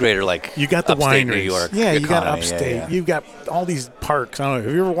lake. Of the greater, you got the upstate wineries. New York yeah, economy. You got upstate. Yeah. You've got all these parks. I don't know.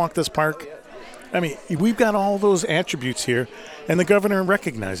 Have you ever walked this park? I mean, we've got all those attributes here, and the governor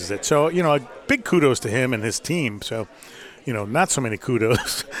recognizes it. So, a big kudos to him and his team. So, not so many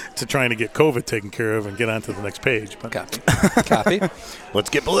kudos to trying to get COVID taken care of and get on to the next page. But Copy. Let's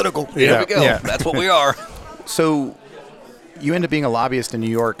get political. Here we go. Yeah. That's what we are. So you end up being a lobbyist in New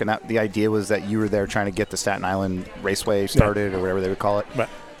York, and the idea was that you were there trying to get the Staten Island Raceway started or whatever they would call it. Right.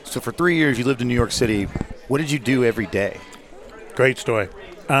 So for 3 years, you lived in New York City. What did you do every day? Great story.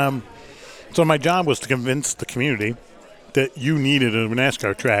 So my job was to convince the community that you needed a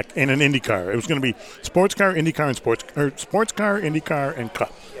NASCAR track and an IndyCar. It was going to be sports car, IndyCar, and sports car, IndyCar, and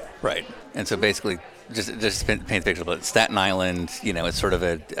Cup. Right. And so basically, just paint the picture. But Staten Island, it's sort of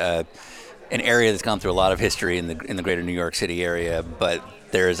an area that's gone through a lot of history in the greater New York City area. But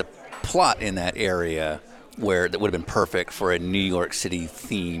there is a plot in that area that would have been perfect for a New York City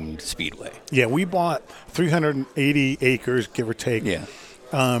themed speedway. Yeah, we bought 380 acres, give or take. Yeah.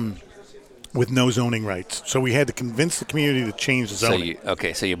 with no zoning rights. So we had to convince the community to change the zoning.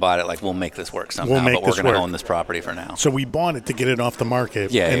 So you bought it like, we'll make this work somehow, We'll make but we're this going to work. own this property for now. So we bought it to get it off the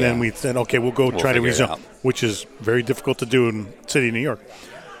market. Yeah, and then yeah. we said, okay, we'll go try to figure it rezone, out. which is very difficult to do in the city of New York.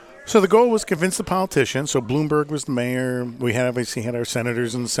 So the goal was convince the politicians. So Bloomberg was the mayor. We had obviously had our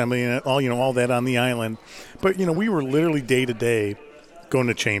senators in the assembly and all that on the island. But we were literally day to day going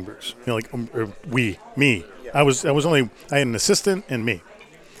to chambers. Me. I had an assistant and me,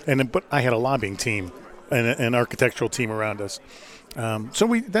 but I had a lobbying team and an architectural team around us.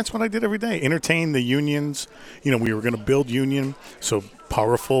 That's what I did every day. Entertain the unions. We were going to build union. So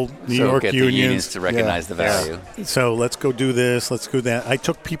powerful New York get unions. the unions to recognize the value. So let's go do this. Let's do that. I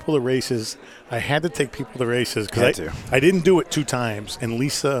took people to races. I had to take people to races Had because to. I didn't do it 2 times. And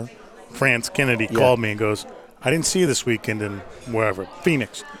Lisa France Kennedy called me and goes, I didn't see you this weekend in wherever,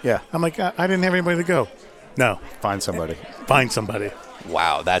 Phoenix. Yeah. I'm like, I didn't have anybody to go. No, Find somebody. find somebody.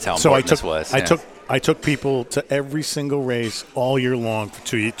 Wow, that's how So important this was. I took people to every single race all year long for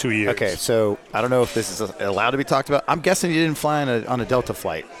 2 years. Okay, so I don't know if this is allowed to be talked about. I'm guessing you didn't fly on a Delta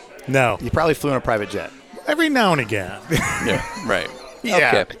flight. No, You probably flew in a private jet. every now and again. Yeah, right.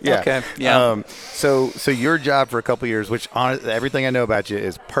 Yeah. Okay. Yeah. So your job for a couple years, which everything I know about you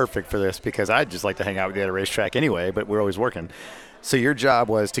is perfect for this because I'd just like to hang out with you at a racetrack anyway, but we're always working. So your job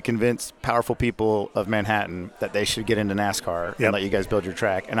was to convince powerful people of Manhattan that they should get into NASCAR Yep. and let you guys build your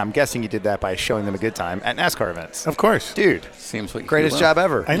track. And I'm guessing you did that by showing them a good time at NASCAR events. Of course. Dude, Seems what you greatest do well. job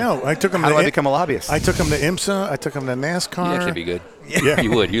ever. I know. I took them How to do I become a lobbyist? I took them to IMSA. I took them to NASCAR. You actually be good. Yeah. You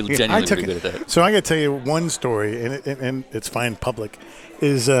would. You I genuinely took would be good at that. So I got to tell you one story, and it's fine public.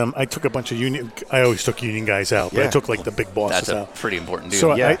 Is I took a bunch of union. I always took union guys out, but I Yeah. took like the big bosses That's a out. pretty important deal.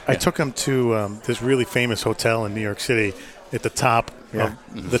 So Yeah. I took them to this really famous hotel in New York City at the top of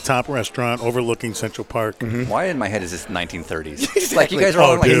the top restaurant overlooking Central Park. Why in my head is this 1930s? Like you guys are Oh,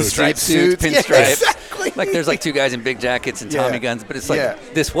 all in like dude. striped Suits. suits, Yeah, pinstripes. exactly. Like there's like 2 guys in big jackets and Tommy Yeah. guns, but it's like Yeah.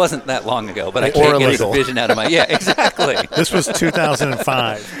 this wasn't that long ago. But I Or can't get illegal. this vision out of my exactly. This was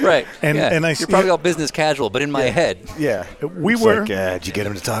 2005. Right. And yeah. and I You're probably all business casual, but in my head, Yeah. we It's were, like, did you get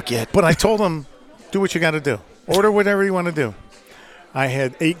him to talk yet? but I told them, do what you got to do. Order whatever you want to do. I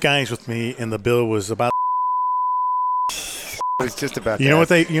had 8 guys with me, and the bill was about. It was just about You know what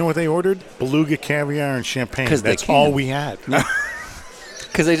they ordered? Beluga caviar and champagne. 'Cause they That's can. all we had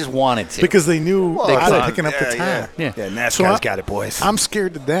because they just wanted to. because they knew I was could. picking up the tab. Yeah, NASCAR's So got it, boys. I'm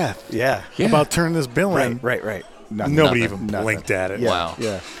scared to death yeah. about turning this bill in. Right. Nothing. Nobody Nothing. even Nothing. blinked at it. Yeah. Wow.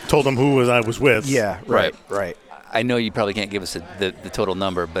 Yeah. Told them who I was with. Yeah. Right. Right. I know you probably can't give us the total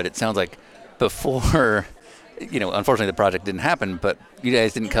number, but it sounds like before, unfortunately the project didn't happen, but you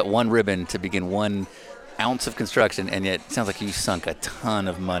guys didn't cut one ribbon to begin 1 ounce of construction, and yet it sounds like you sunk a ton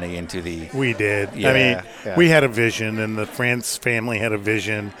of money into the. We did. Yeah. I mean, Yeah. we had a vision, and the France family had a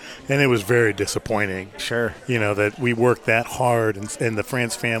vision, and it was very disappointing. Sure. That we worked that hard, and the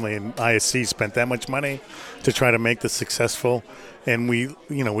France family and ISC spent that much money to try to make this successful, and we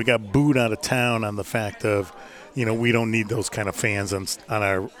got booed out of town on the fact of, we don't need those kind of fans on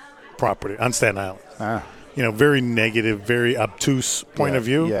our property on Staten Island. Very negative, very obtuse point of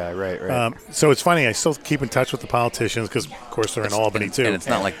view. Yeah. Right. So it's funny. I still keep in touch with the politicians because, of course, they're in Albany too. And it's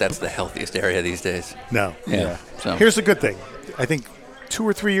not like that's the healthiest area these days. No. Yeah. So Here's the good thing. I think 2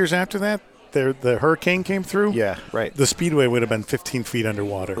 or 3 years after that, the hurricane came through. Yeah. Right. The speedway would have been 15 feet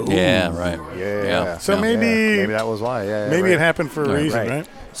underwater. yeah, right. Yeah. So maybe Maybe that was why. Yeah. maybe right. it happened for a Right. reason, Right. right?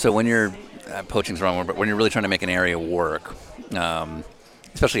 So when you're poaching's the wrong word, but when you're really trying to make an area work,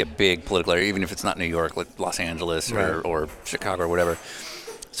 especially a big political area, even if it's not New York, like Los Angeles Right. or Chicago or whatever.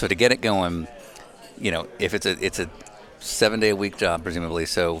 So to get it going, if it's a 7-day-a-week job, presumably.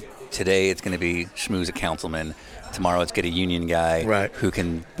 So today it's going to be schmooze a councilman. Tomorrow it's get a union guy Right. who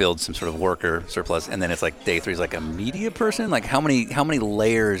can build some sort of worker surplus, and then it's like day 3 is like a media person. Like how many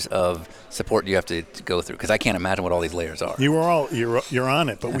layers of support do you have to go through? Because I can't imagine what all these layers are. You're on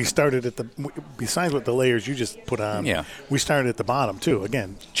it, but we started at besides what the layers you just put on. Yeah. We started at the bottom too.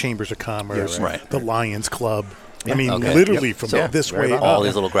 Again, chambers of commerce, Yeah, right. the Lions Club. I mean, Okay. literally from So this right way on. up. all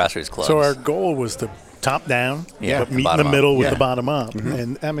these little grassroots clubs. So our goal was to top down, Yeah, but meet in bottom the up. middle with Yeah. the bottom up.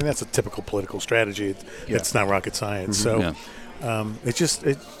 And I mean that's a typical political strategy. It's not rocket science. So it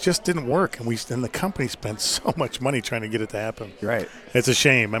just didn't work, and the company spent so much money trying to get it to happen. Right. It's a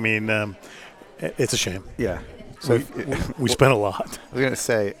shame. I mean, it's a shame. Yeah. So We spent a lot. I was going to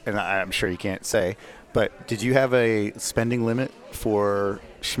say, and I'm sure you can't say, but did you have a spending limit for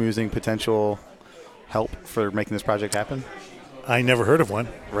schmoozing potential help for making this project happen? I never heard of one.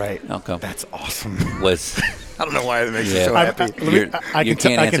 Right. Okay. That's awesome. was I don't know why that makes Yeah. you so I- happy. I You can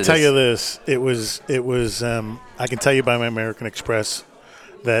can't I answer can tell this. you this. It was. I can tell you by my American Express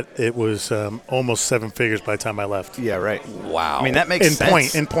that it was almost 7 figures by the time I left. Yeah, right. Wow. I mean, that makes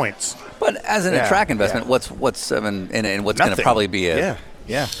sense. In points. But as in a Yeah, track investment, yeah. what's 7 and what's going to Nothing. probably be a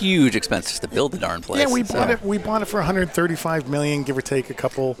Yeah. huge expense just to build the darn place. Yeah, we So- bought it. We bought it for 135 million, give or take a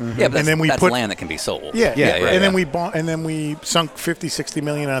couple. Yeah, but that's, and then we that's put land that can be sold. Yeah, Yeah, and right, then we bought, and then we sunk 50, 60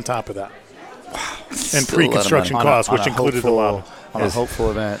 million on top of that, and Still a lot of pre-construction money. costs, which included a lot. On a hopeful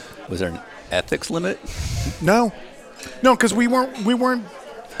event. Was there an ethics limit? No, because we weren't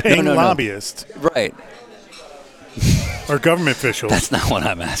paying No. lobbyists Right. or government officials. That's not what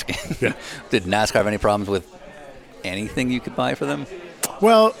I'm asking. Yeah. Did NASCAR have any problems with anything you could buy for them?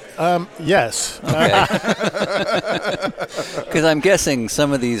 Well, yes. Because I'm guessing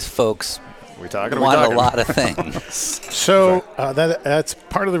some of these folks We're talking. want a lot of things. So that's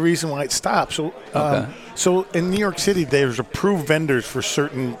part of the reason why it stopped. So, Okay. so in New York City, there's approved vendors for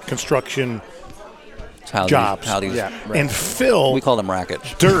certain construction How jobs. How these, And Phil, we call them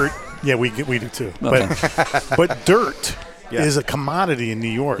rackets. dirt. Yeah, we do too. But dirt is a commodity in New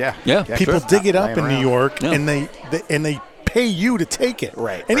York. Yeah. Yeah. People sure. dig it Not up in laying New around. York, Yeah. and they pay you to take it.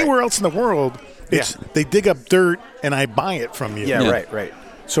 Right, Anywhere else in the world, it's they dig up dirt and I buy it from you. Yeah, Yeah. right.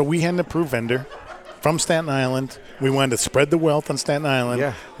 So we had an approved vendor from Staten Island. We wanted to spread the wealth on Staten Island.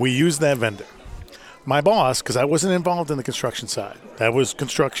 Yeah. We used that vendor. My boss, because I wasn't involved in the construction side, that was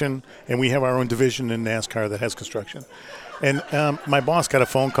construction, and we have our own division in NASCAR that has construction. And my boss got a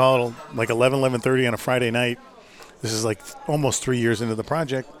phone call like 11:30 on a Friday night. This is like almost 3 years into the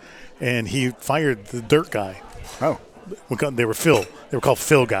project, and he fired the dirt guy. Oh. They were Phil. They were called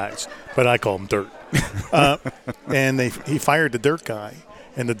Phil guys, but I call them Dirt. And he fired the dirt guy,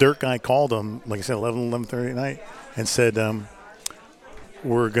 and the dirt guy called him, like I said, 11:30 at night, and said,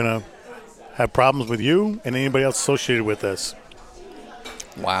 "We're gonna have problems with you and anybody else associated with this."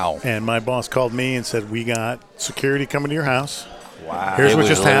 Wow. And my boss called me and said, "We got security coming to your house. Wow. Here's It what was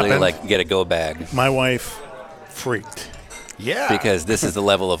just literally happened." like get a go bag My wife freaked. Yeah. because this is the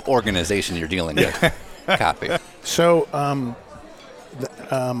level of organization you're dealing with. Copy. So,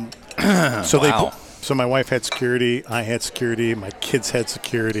 Wow. so my wife had security, I had security, my kids had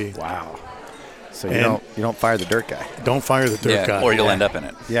security. Wow. So And- you don't fire the dirt guy. Don't fire the dirt Yeah, guy. or you'll end up in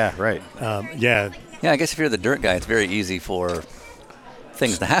it. Yeah, right. Yeah. Yeah, I guess if you're the dirt guy, it's very easy for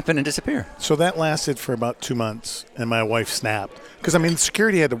things to happen and disappear. So that lasted for about 2 months, and my wife snapped. Because, I mean,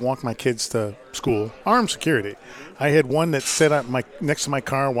 security had to walk my kids to school. Armed security. I had one that sat up next to my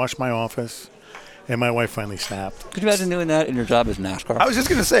car, watched my office, and my wife finally snapped. Could you imagine doing that in your job as NASCAR? I was just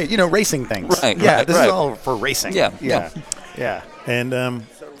gonna say, racing things. Right, Yeah. right, This right. is all for racing. Yeah, Yeah. Yeah. And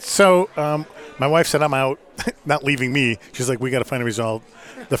so my wife said, "I'm out," not leaving me. She's like, "We got to find a result."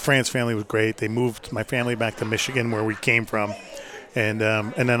 The France family was great. They moved my family back to Michigan, where we came from. And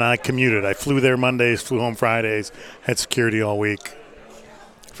then I commuted. I flew there Mondays, flew home Fridays, had security all week.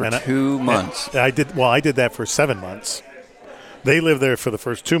 for and 2 months. I did that for 7 months. They lived there for the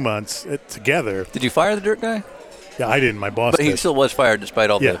first 2 months together. Did you fire the dirt guy? Yeah, I didn't. My boss But he did. still was fired despite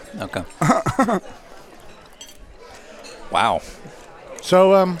all Yeah. the. Okay. Wow.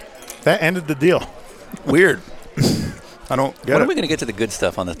 So that ended the deal. Weird. I don't get When it. are we going to get to the good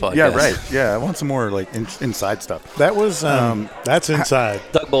stuff on this podcast? Yeah, right. Yeah, I want some more inside stuff. That was that's inside.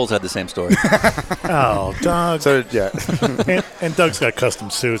 Doug Bowles had the same story. Oh, Doug. So yeah. and Doug's got custom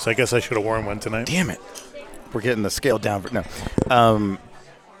suits. I guess I should have worn one tonight. Damn it. We're getting the scale down. No.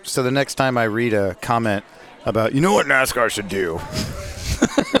 So the next time I read a comment about, what NASCAR should do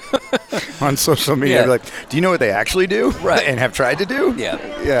on social media, Yeah. I'd be like, do you know what they actually do? Right. And have tried to do? Yeah.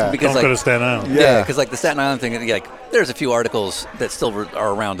 Yeah. Because Don't go to Staten Island. Yeah, Yeah. because like the Staten Island thing, like there's a few articles that still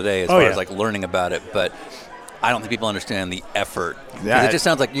are around today as Oh, far yeah. as like learning about it, but I don't think people understand the effort. 'Cause Yeah. it just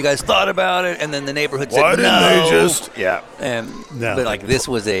sounds like you guys thought about it, and then the neighborhood said Why didn't no. they just? Yeah. And No. but like this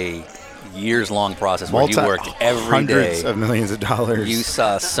was a years-long process where you worked every hundreds day. of millions of dollars. You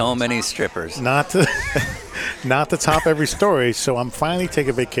saw so many strippers. Not to top every story. So I'm finally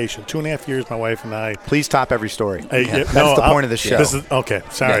taking vacation. 2.5 years, my wife and I. Please top every story. That's That's the point of the show. Okay,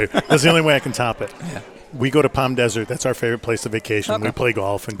 sorry. That's the only way I can top it. Yeah. We go to Palm Desert. That's our favorite place to vacation. Okay. We play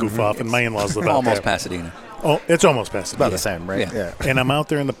golf and goof off, and my in-laws live out Almost there. Pasadena. Oh, it's almost past About it. the same, right? Yeah. And I'm out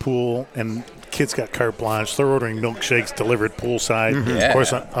there in the pool, and kids got carte blanche. They're ordering milkshakes delivered poolside. Yeah. Of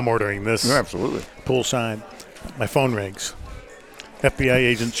course, I'm ordering this Yeah, absolutely. poolside. My phone rings. FBI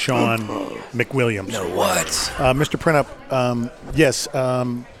agent Sean McWilliams. What? Mr. Printup, yes,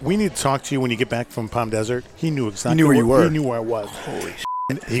 we need to talk to you when you get back from Palm Desert. He knew exactly knew where you were. He knew where I was. Holy shit.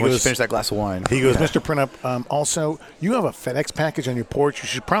 He Once you goes, finish that glass of wine. He goes, Mr. Printup, also, you have a FedEx package on your porch. You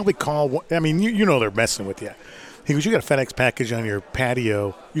should probably call. I mean, you know they're messing with you. He goes, you got a FedEx package on your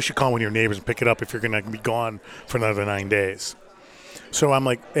patio. You should call one of your neighbors and pick it up if you're going to be gone for another 9 days. So I'm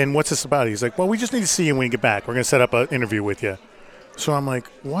like, and what's this about? He's like, well, we just need to see you when you get back. We're going to set up an interview with you. So I'm like,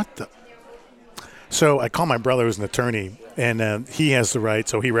 what the? So I call my brother, who's an attorney, and he has the right.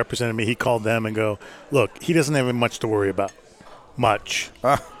 So he represented me. He called them and go, look, he doesn't have much to worry about. Much.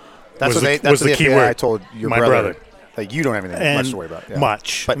 That's Was what the- that's was what the the key FBI word. told your My brother. brother. Like, you don't have anything And much to worry about. Yeah.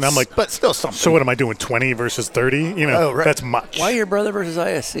 much. But, And I'm like, but still something. So what am I doing, 20 versus 30? You know, Oh, right. that's much. Why your brother versus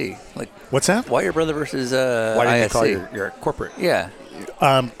ISC? Like, What's that? why your brother versus Why didn't you ISC? call your corporate? Yeah.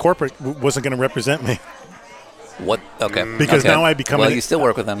 Corporate wasn't going to represent me. What? Okay. Because Okay. now I become Well, an- you still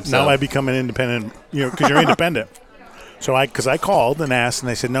work with them. So. Now I become an independent, because you're independent. So because I called and asked, and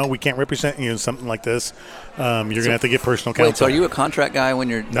they said, no, we can't represent you in something like this. You're going to have to get personal counsel. Wait, so are you a contract guy when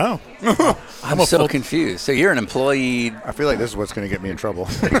you're? No. I'm a so full- confused. So you're an employee. I feel like this is what's going to get me in trouble.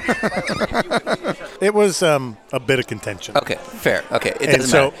 It was a bit of contention. Okay, fair. Okay, it And doesn't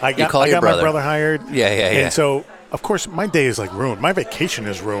so matter. I you got, call I your got brother. my brother hired. Yeah. And so, of course, my day is like ruined. My vacation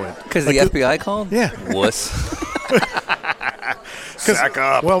is ruined. Because like the FBI called. Yeah. Wuss. Sack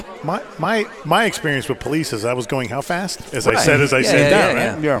up. Well, my experience with police is I was going how fast? As I Right. said, as I Yeah, said yeah,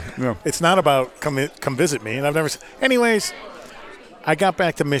 down, yeah, right? Yeah. It's not about come visit me, and I've never. Anyways, I got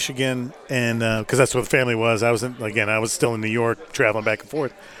back to Michigan, and because that's where the family was. I was I was still in New York, traveling back and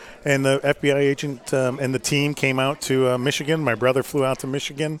forth, and the FBI agent and the team came out to Michigan. My brother flew out to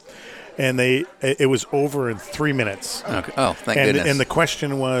Michigan, and it was over in 3 minutes. Okay. Oh, thank And, goodness. and the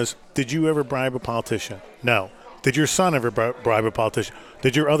question was, did you ever bribe a politician? No. Did your son ever bribe a politician?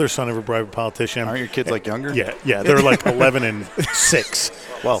 Did your other son ever bribe a politician? Aren't your kids like younger? Yeah. They're like 11 and 6.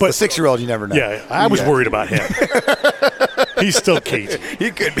 Well, But- the 6-year-old, you never know. Yeah, I was worried about him. He's still cagey. He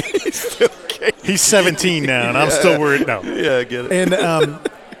could be still okay. He's 17 now, and I'm still worried. No. Yeah, I get it.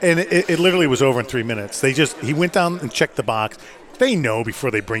 And it literally was over in 3 minutes. He went down and checked the box. They know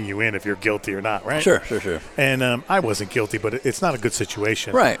before they bring you in if you're guilty or not, right? Sure. And I wasn't guilty, but it's not a good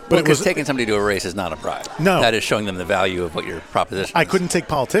situation. Right. But But it was. taking somebody to a race is not a bribe. No. That is showing them the value of what your proposition I is. couldn't take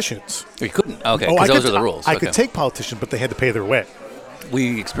politicians. You couldn't? Okay, I because those could- are the rules. I Okay. could take politicians, but they had to pay their way.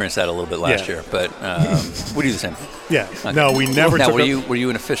 We experienced that a little bit last Yeah. year, but we do the same thing. Yeah. Okay. No, we never Now, took were you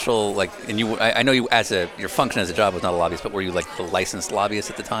an official, like, and you? I know you your function as a job was not a lobbyist, but were you like the licensed lobbyist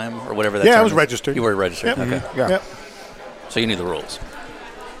at the time or whatever that Yeah, I term was is? registered. You were registered. Yep. Okay. Yeah. Yep. So you knew the rules.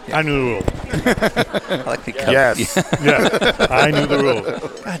 I knew the rule. I like the Yes. Yeah, I knew the rule.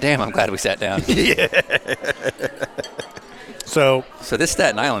 God damn, I'm glad we sat down. So So this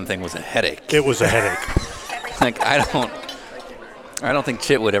Staten Island thing was a headache. it was a headache. Like I don't think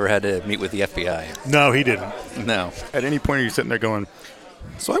Chitwood ever had to meet with the FBI. No, he didn't. No. At any point, are you sitting there going,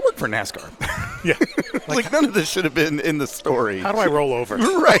 so I work for NASCAR. Yeah. like, none of this should have been in the story. How do I roll over?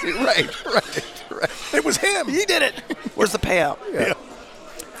 Right. It was him. He did it. Where's the payout? Yeah.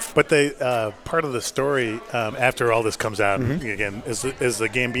 But part of the story after all this comes out again is the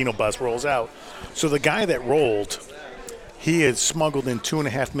Gambino bus rolls out. So the guy that rolled, he had smuggled in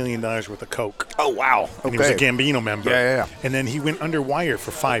 $2.5 million worth of coke. Oh, wow. And he was a Gambino member. Yeah. And then he went under wire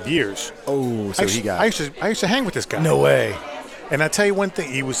for 5 years. Oh, so he got. I used to hang with this guy. No way. And I tell you one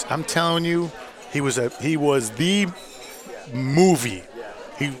thing, I'm telling you, he was the movie.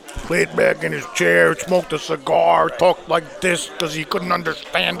 He laid back in his chair, smoked a cigar, talked like this because he couldn't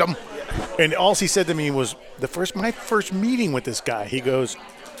understand him. And all he said to me was my first meeting with this guy. He goes,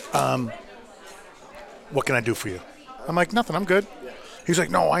 "What can I do for you?" I'm like, "Nothing. I'm good." He's like,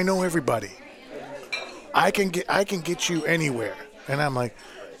 "No, I know everybody. I can get you anywhere." And I'm like,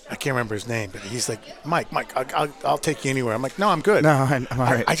 I can't remember his name, but he's like, Mike, I'll take you anywhere. I'm like, no, I'm good. No, I'm all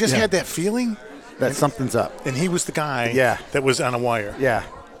right. I just had that feeling that something's up. and he was the guy Yeah. that was on a wire. Yeah.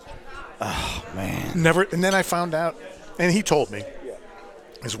 Oh, man. Never, and then I found out, and he told me,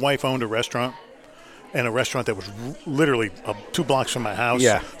 his wife owned a restaurant, and a restaurant that was literally 2 blocks from my house.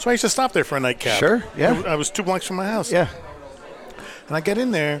 Yeah. So I used to stop there for a nightcap. Sure, yeah. I was 2 blocks from my house. Yeah. And I get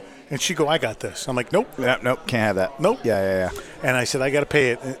in there, and she go, I got this. I'm like, nope. Nope. Can't have that. Nope. Yeah. And I said, I got to pay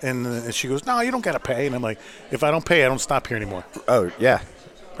it. And she goes, no, you don't got to pay. And I'm like, if I don't pay, I don't stop here anymore. Oh, yeah.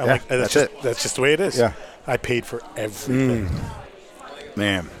 I'm Yeah, like, that's just, it. That's just the way it is. Yeah. I paid for everything.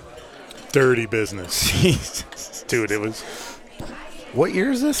 Man. Dirty business. Jesus. Dude, it was. What year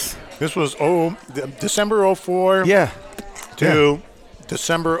is this? This was December 04 Yeah. to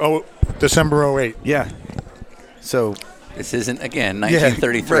December 08. Yeah. So. This isn't, again,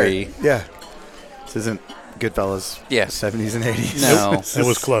 1933. Right. Yeah. This isn't Goodfellas. Yeah. 70s and 80s. No. This It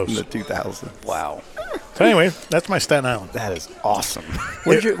was is close. In the 2000s. Wow. So anyway, that's my Staten Island. That is awesome.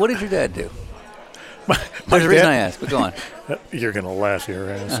 What did your dad do? There's a reason I asked, but go on. You're going to laugh your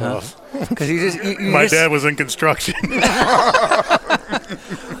ass off. Because My dad was in construction.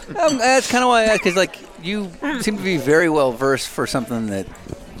 That's kind of why I asked, because like you seem to be very well versed for something that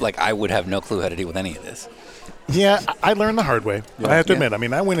like I would have no clue how to deal with any of this. Yeah, I learned the hard way. I have to admit. I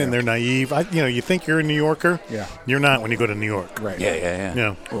mean, I went in there naive. You think you're a New Yorker. Yeah. You're not when you go to New York. Right.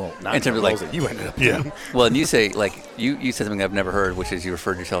 Yeah. Well, not In terms of, like, you ended up. Yeah. Well, and you say like you said something I've never heard, which is you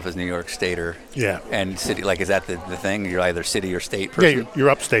referred yourself as New York Stater. Yeah. And city, like, is that the thing? You're either city or state Yeah, person. you're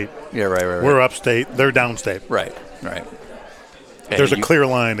upstate. Yeah, right. We're upstate. They're downstate. right. There's a clear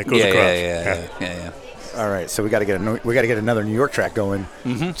line that goes across. Yeah. All right, so we got to get another New York track going,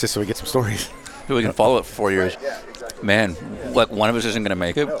 just so we get some stories. So we can follow it for 4 years. Man, like one of us isn't going to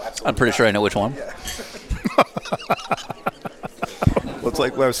make it. I'm pretty sure I know which one. Well, it's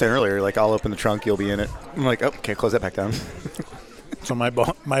like what I was saying earlier. Like, I'll open the trunk, you'll be in it. I'm like, oh, okay, close that back down. So my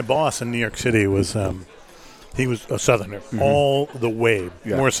boss in New York City was he was a Southerner all the way,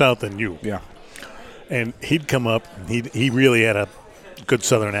 more South than you. Yeah. And he'd come up. He really had a good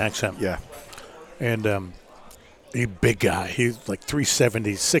Southern accent. Yeah. And he big guy. He's like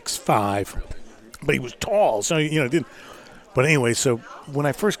 370, 6'5", but he was tall. So didn't. But anyway, so when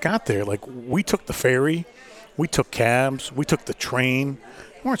I first got there, like we took the ferry, we took cabs, we took the train.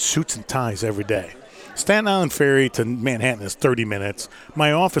 We weren't suits and ties every day. Staten Island ferry to Manhattan is 30 minutes.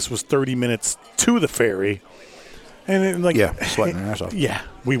 My office was 30 minutes to the ferry, and it, like sweating your ass off. Yeah,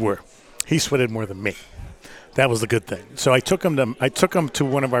 we were. He sweated more than me. That was the good thing. So I took him to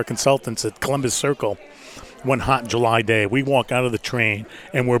one of our consultants at Columbus Circle one hot July day. We walk out of the train,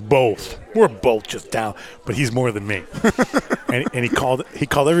 and we're both just down. But he's more than me. and he called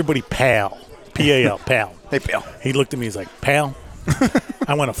everybody pal, P-A-L, pal. Hey, pal. He looked at me. He's like, pal,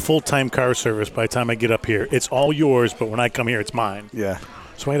 I want a full-time car service by the time I get up here. It's all yours, but when I come here, it's mine. Yeah.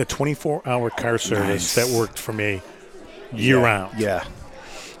 So I had a 24-hour car service that worked for me year-round. Yeah.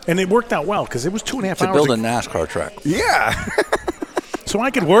 And it worked out well because it was 2.5 hours. To build a NASCAR track. Yeah. So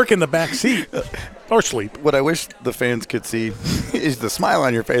I could work in the back seat or sleep. What I wish the fans could see is the smile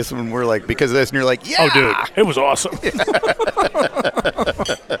on your face when we're like, because of this, and you're like, yeah. Oh, dude, it was awesome.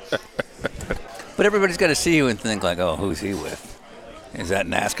 But everybody's got to see you and think like, oh, who's he with? Is that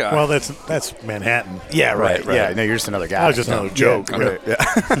NASCAR? Well, that's Manhattan. Yeah, right. Right. Yeah, no, you're just another guy. That was just another joke. Yeah, right. Yeah.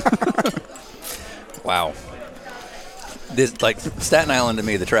 Wow. This, like, Staten Island to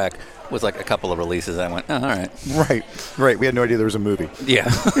me, the track was like a couple of releases. I went, oh, all right. Right. We had no idea there was a movie.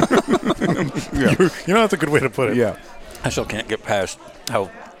 Yeah. You know, that's a good way to put it. Yeah. I still can't get past how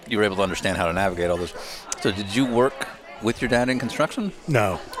you were able to understand how to navigate all this. So did you work with your dad in construction?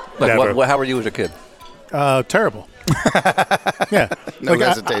 No. Like, never. how were you as a kid? Terrible. Yeah. No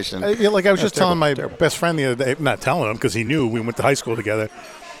hesitation. I was just telling my best friend the other day, not telling him because he knew we went to high school together.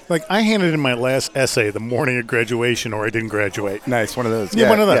 Like, I handed in my last essay the morning of graduation, or I didn't graduate. Nice, one of those. Yeah,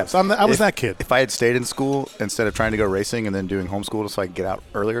 one of those. Yeah. I was that kid. If I had stayed in school instead of trying to go racing and then doing homeschool so I could get out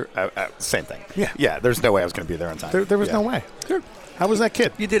earlier, same thing. Yeah. There's no way I was going to be there on time. There was no way. I was that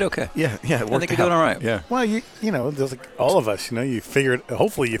kid. You did okay. Yeah. It I think worked you're doing out. all right. Yeah. Well, you know, there's like all of us,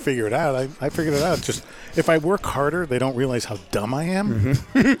 hopefully you figure it out. I figured it out. Just if I work harder, they don't realize how dumb I am.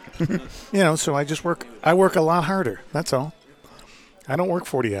 So I work a lot harder. That's all. I don't work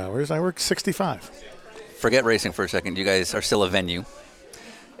 40 hours. I work 65. Forget racing for a second. You guys are still a venue.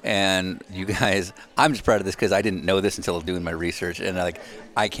 And you guys, I'm just proud of this because I didn't know this until doing my research. And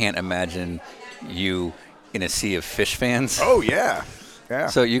I can't imagine you in a sea of Phish fans. Oh, yeah. Yeah.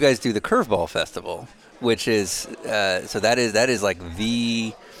 So you guys do the Curveball Festival, which is that is like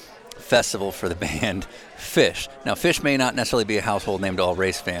the festival for the band Phish. Now, Phish may not necessarily be a household name to all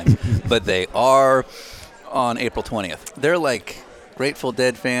race fans, but they are on April 20th. They're like Grateful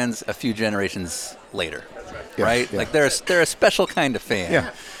Dead fans a few generations later, right? Yeah. Like they're a special kind of fan.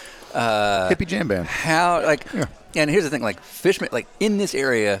 Yeah. Hippie jam band. And here's the thing, like Phish, like in this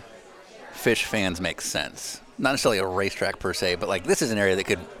area, Phish fans make sense. Not necessarily a racetrack per se, but like this is an area that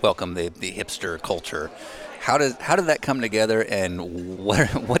could welcome the hipster culture. How did that come together, and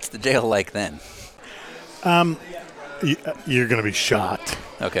what's the jail like then? You're going to be shocked.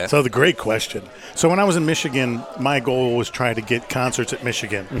 Okay. So the great question. So when I was in Michigan, my goal was try to get concerts at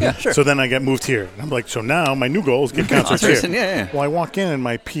Michigan. Yeah, sure. So then I got moved here. And I'm like, so now my new goal is get concerts here. Yeah. Well, I walk in and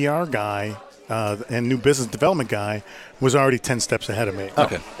my PR guy and new business development guy was already 10 steps ahead of me.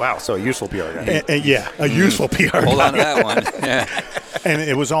 Okay. Wow. So a useful PR guy. A useful PR Hold guy. on to that one. Yeah. And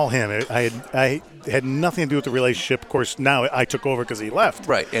it was all him. I had nothing to do with the relationship. Of course, now I took over because he left.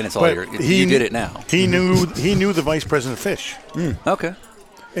 Right, and it's all But you did it now. He knew the vice president of Phish. Okay.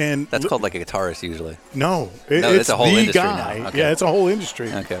 And That's called like a guitarist usually. No, it's it's a whole the industry guy. now. Okay. Yeah, it's a whole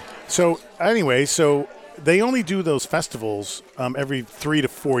industry. Okay. So anyway, they only do those festivals every 3 to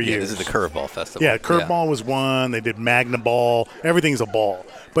 4 years. Yeah, this is the Curveball Festival. Yeah, Curveball was one. They did Magna Ball. Everything's a ball.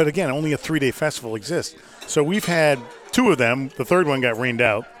 But again, only a 3-day festival exists. So we've had 2 of them. The third one got rained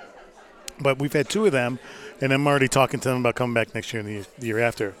out. But we've had 2 of them, and I'm already talking to them about coming back next year and the year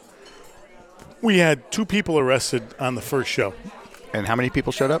after. We had 2 people arrested on the first show. And how many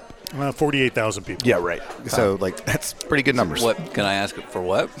people showed up? 48,000 people. Yeah, right. So, that's pretty good numbers. What can I ask for?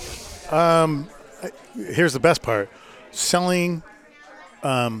 What? Here's the best part: selling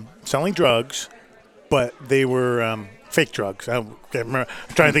drugs, but they were fake drugs. I can't remember.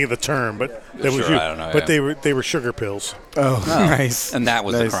 I'm trying to think of the term, but that was Sure, I don't know, But yeah. they were sugar pills. Oh, nice. And that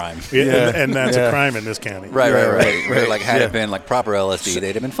was Nice. the crime. And that's a crime in this county. Right. right. Like, had it been like proper LSD,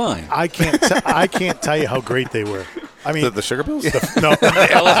 they'd have been fine. I can't tell you how great they were. I mean, The sugar pills? no,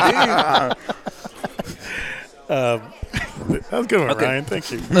 LSD. that was a good one, Okay. Ryan.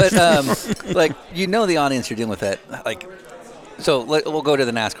 Thank you. But the audience you're dealing with that. So we'll go to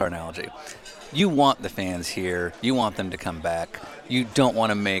the NASCAR analogy. You want the fans here. You want them to come back. You don't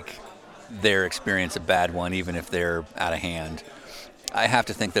want to make their experience a bad one, even if they're out of hand. I have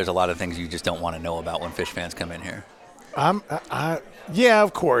to think there's a lot of things you just don't want to know about when Fish fans come in here. Yeah,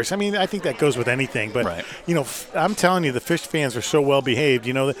 of course. I mean, I think that goes with anything. But, Right. I'm telling you, the Fish fans are so well behaved.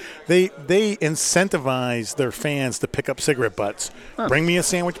 They incentivize their fans to pick up cigarette butts. Bring me a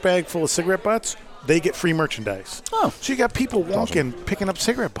sandwich bag full of cigarette butts. They get free merchandise. Oh. So you got people walking, picking up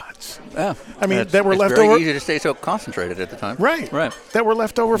cigarette butts. Yeah. I mean, It's that were left very over. easy to stay so concentrated at the time. Right. Right. That were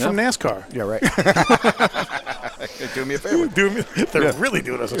left over from Yeah. NASCAR. Yeah, right. Do me a favor. They're really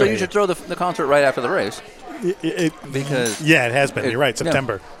doing us a So you favor. should throw the concert right after the race because Yeah, it has been. You're right. yeah.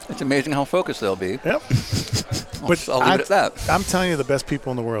 September. It's amazing how focused they'll be. Yep. But I'll leave it at that. I'm telling you, the best people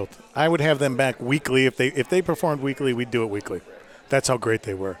in the world. I would have them back weekly if they performed weekly. We'd do it weekly. That's how great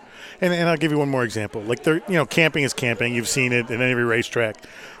they were. And I'll give you one more example. Like camping is camping. You've seen it in every racetrack.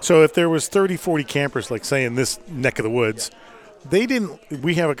 So if there was 30, 40 campers, like say in this neck of the woods,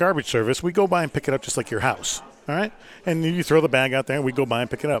 we have a garbage service. We go by and pick it up just like your house. All right. And you throw the bag out there and we go by and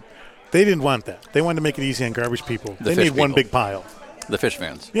pick it up. They didn't want that. They wanted to make it easy on garbage people. They fish made one people. big pile. The Fish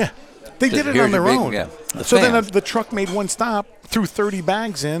fans. Yeah. They Just did it here's on their your big- own. yeah, the So then fans. the truck made one stop, threw 30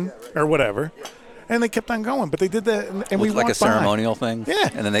 bags in or whatever, and they kept on going. But they did that, and we With like a walked by. ceremonial thing. Yeah.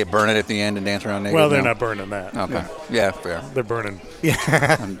 And then they burn it at the end and dance around naked. Well, they're No? not burning that. Okay. Yeah, fair. They're burning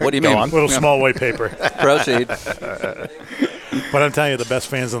What do you mean? on. little small white paper. Proceed. But I'm telling you, the best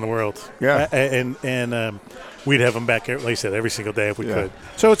fans in the world. Yeah. And we'd have them back, like I said, every single day if we Yeah. could.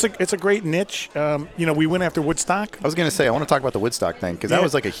 So it's a great niche. We went after Woodstock. I was going to say, I want to talk about the Woodstock thing because that Yeah.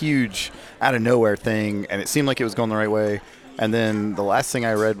 was like a huge out of nowhere thing, and it seemed like it was going the right way. And then the last thing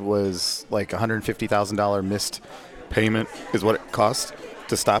I read was like $150,000 missed payment is what it cost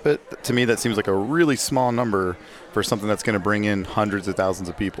to stop it. To me, that seems like a really small number for something that's going to bring in hundreds of thousands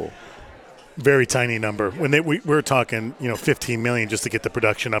of people. Very tiny number. When we were talking, $15 million just to get the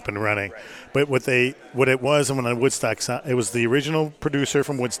production up and running. But what it was, and when on Woodstock, it was the original producer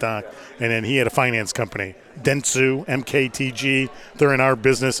from Woodstock, and then he had a finance company, Dentsu, MKTG. They're in our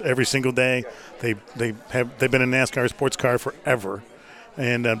business every single day. They've been in NASCAR sports car forever,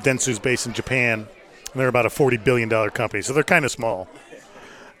 and Dentsu's based in Japan. And they're about a $40 billion company, so they're kind of small.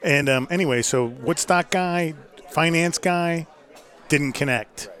 And anyway, so Woodstock guy, finance guy, didn't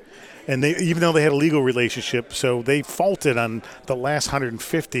connect. And even though they had a legal relationship, so they faulted on the last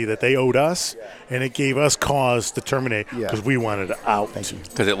 150 that they owed us, and it gave us cause to terminate because we wanted out.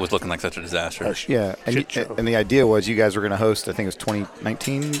 Because it was looking like such a disaster. Yeah, Shit show. and the idea was you guys were going to host, I think it was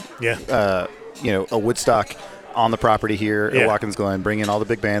 2019. Yeah. A Woodstock on the property here Yeah. at Watkins Glen, bring in all the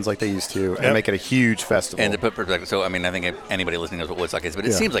big bands like they used to, and Yep. make it a huge festival. And to put perspective, so I mean, I think anybody listening knows what Woodstock is, but it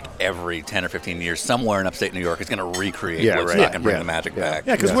Yeah. seems like every 10 or 15 years, somewhere in upstate New York is going to recreate Yeah, right. Woodstock Yeah. and bring Yeah. the magic Yeah. back.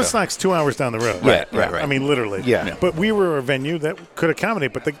 Yeah, because So- Woodstock's 2 hours down the road. Right. I mean, literally. Yeah. But we were a venue that could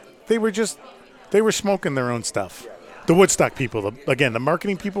accommodate, but they were smoking their own stuff. The Woodstock people, the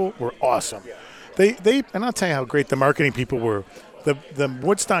marketing people were awesome. They and I'll tell you how great the marketing people were. The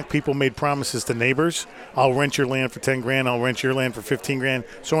Woodstock people made promises to neighbors. I'll rent your land for $10,000. I'll rent your land for $15,000.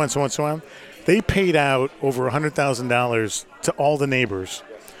 So on, so on, so on. They paid out over $100,000 to all the neighbors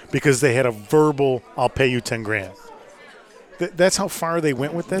because they had a verbal, "I'll pay you $10,000." That's how far they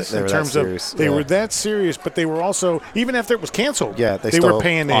went with this They in were that terms serious, of they yeah. were that serious, but they were also, even after it was canceled, yeah, they were still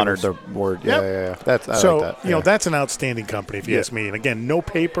paying honored neighbors. their word. Yeah, Yep. yeah. That's I So like that. you know that's an outstanding company if you Yeah. ask me. And again, no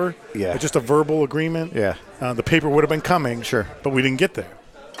paper, Yeah. just a verbal agreement. Yeah. The paper would have been coming, Sure. but we didn't get there.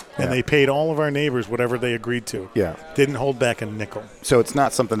 And they paid all of our neighbors whatever they agreed to. Yeah. Didn't hold back a nickel. So it's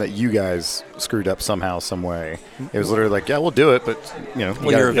not something that you guys screwed up somehow, some way. It was literally like, yeah, we'll do it, but you know.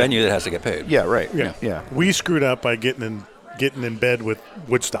 Well, you're a venue that has to get paid. Yeah, right. Yeah. Yeah. We screwed up by getting in bed with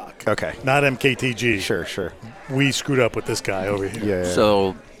Woodstock. Okay. Not MKTG. Sure. We screwed up with this guy over here. Yeah.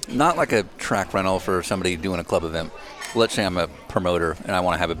 So not like a track rental for somebody doing a club event. Let's say I'm a promoter and I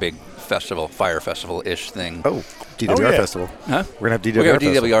want to have a big festival, fire festival-ish thing. Oh, DWR yeah. Festival. Huh? We're going to have DWR We have a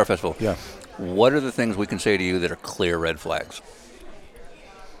Festival. DWR festival. Yeah. What are the things we can say to you that are clear red flags?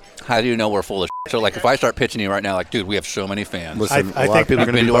 How do you know we're full of shit? So, like, if I start pitching you right now, like, dude, we have so many fans. Listen, I a lot think of people are you've going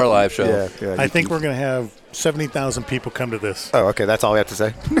to been be to our bu- live show. Yeah. I think we're going to have 70,000 people come to this. Oh, okay. That's all we have to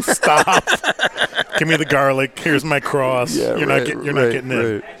say. Stop. Give me the garlic. Here's my cross. You're not getting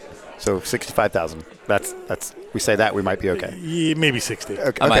in. So 65,000. That's. We say that we might be okay. Yeah, maybe 60.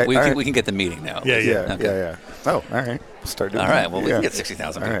 Okay. We can get the meeting now. Yeah. Yeah. Oh, all right. We'll start doing All right. that. Well, we Yeah. can get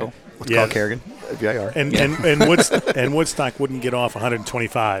 60,000 All right. people. Let's Yeah. call Kerrigan. VIR. And Woodstock wouldn't get off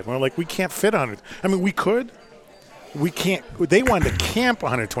 125. We're like, we can't fit 100. I mean, we could. We can't. They wanted to camp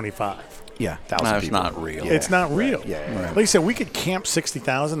 125. Yeah, 1,000 No, it's people. not real. It's not real. Yeah. Like I said, we could camp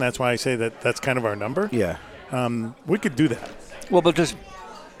 60,000. That's why I say that's kind of our number. Yeah. We could do that. Well, but just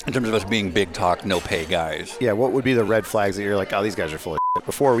in terms of us being big talk, no pay guys. Yeah, what would be the red flags that you're like, oh, these guys are full of shit?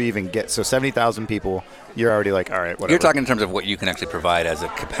 Before we even get, so 70,000 people, you're already like, all right, whatever. You're talking in terms of what you can actually provide as a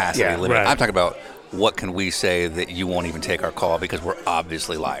capacity Yeah, limit. right. I'm talking about what can we say that you won't even take our call because we're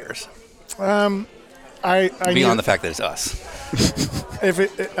obviously liars. I Beyond need, the fact that it's us.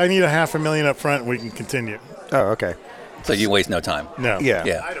 I need $500,000 up front, we can continue. Oh, okay. So you waste no time. No. Yeah.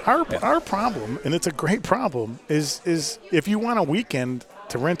 Yeah. Our problem, and it's a great problem, is if you want a weekend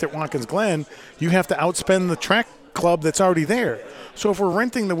to rent at Watkins Glen, you have to outspend the track club that's already there. So if we're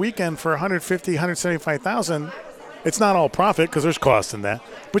renting the weekend for $150,000, $175,000, it's not all profit because there's cost in that.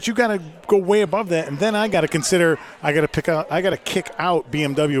 But you got to go way above that, and then I got to consider I got to kick out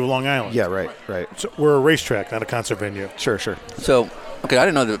BMW of Long Island. Yeah, right. So we're a racetrack, not a concert venue. Sure. So, okay, I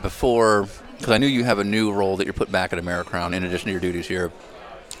didn't know that before, because I knew you have a new role that you're put back at AmeriCrown in addition to your duties here.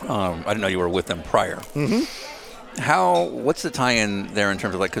 I didn't know you were with them prior. Mm-hmm. What's the tie-in there in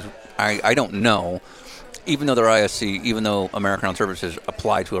terms of, like, because I don't know, even though they're ISC, even though AmeriCrown services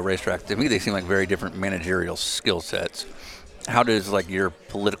apply to a racetrack, to me they seem like very different managerial skill sets. How does, like, your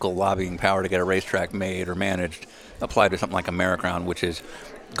political lobbying power to get a racetrack made or managed apply to something like AmeriCrown, which is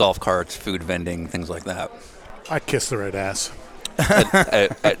golf carts, food vending, things like that? I kiss the right ass.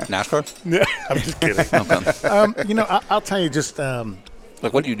 At NASCAR? Yeah, I'm just kidding. Okay. I'll tell you just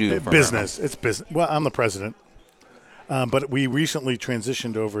Like, what do you do for business. It's business. Well, I'm the president, but we recently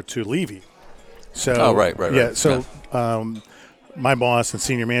transitioned over to Levy. So, Oh, right. Yeah. So, my boss and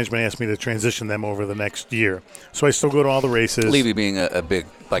senior management asked me to transition them over the next year. So I still go to all the races. Levy being a big,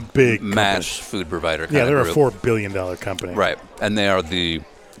 like, Big mass food provider. Yeah, they're group. a $4 billion company. Right, and they are the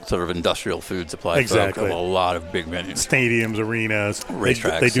sort of industrial food supply Exactly. folk of a lot of big venues. Stadiums, arenas,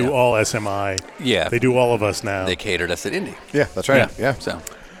 Racetracks, They do yeah. all SMI. Yeah. They do all of us now. They catered us at Indy. Yeah, that's right. Yeah. So,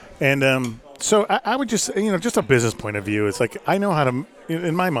 And so I would just, just a business point of view, it's like I know how to,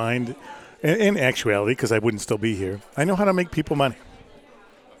 in my mind, in actuality, because I wouldn't still be here, I know how to make people money.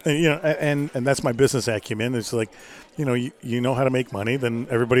 And and that's my business acumen. It's like, you know how to make money, then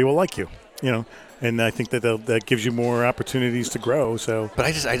everybody will like you. And I think that gives you more opportunities to grow. So, but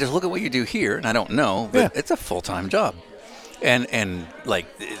I just look at what you do here, and I don't know, but it's a full-time job. And like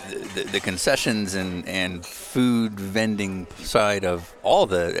the concessions and food vending side of all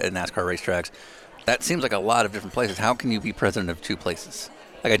the NASCAR racetracks, that seems like a lot of different places. How can you be president of two places?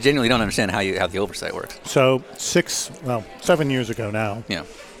 Like, I genuinely don't understand how the oversight works. So 7 years ago now, Yeah.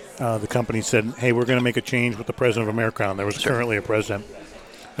 the company said, "Hey, we're going to make a change with the president of AmeriCrown." There was currently a president,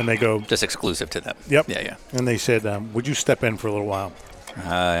 and they go, Just exclusive to them. "Yep." Yeah. And they said, "Would you step in for a little while?"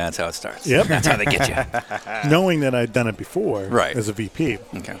 That's how it starts. Yep. That's how they get you. Knowing that I'd done it before, Right. as a VP.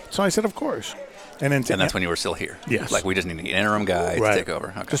 Okay. So I said, "Of course." And then And that's when you were still here. Yes. Like, we just need an interim guy Right. to take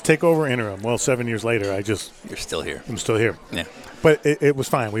over. Okay. Just take over interim. Well, 7 years later, You're still here. I'm still here. Yeah. But it was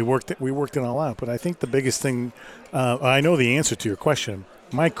fine. We worked it all out. But I think the biggest thing, I know the answer to your question.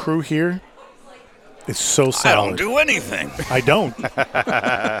 My crew here is so solid. I don't do anything. I don't.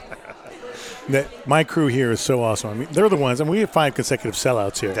 My crew here is so awesome. I mean, they're the ones, and we have 5 consecutive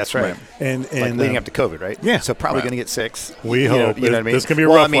sellouts here. That's right. And Like leading up to COVID, right? yeah. So probably Right. going to get 6. We You know- hope. You know what I mean? This can be a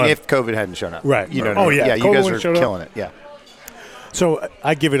well, rough I mean, one. if COVID hadn't shown up. Right. You know what Oh, I mean? yeah. Yeah, you COVID guys wouldn't are show up. killing it. Yeah. So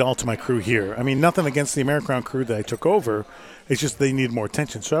I give it all to my crew here. I mean, nothing against the AmeriCrown crew that I took over. It's just they need more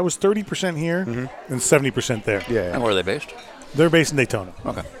attention. So I was 30% here and 70% there. Yeah. And where are they based? They're based in Daytona.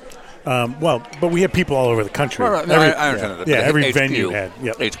 Okay. Well, but we had people all over the country. Right. No, I understand that. Yeah, But every HQ, venue had.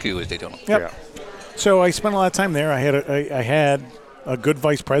 Yep. HQ is Daytona. Yep. So I spent a lot of time there. I had a good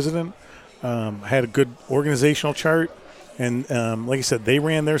vice president. I had a good organizational chart. And like I said, they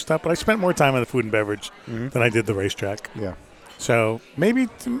ran their stuff. But I spent more time on the food and beverage than I did the racetrack. Yeah. So maybe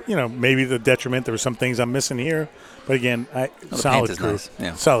the detriment. There were some things I'm missing here. But again, solid crew. Nice.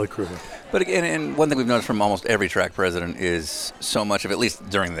 Yeah. Solid crew. But again, and one thing we've noticed from almost every track president is so much of, at least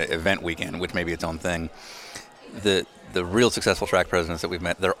during the event weekend, which may be its own thing, the real successful track presidents that we've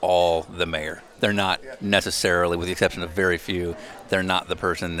met, they're all the mayor. They're not necessarily, with the exception of very few, they're not the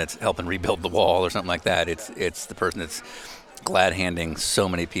person that's helping rebuild the wall or something like that. It's the person that's glad handing so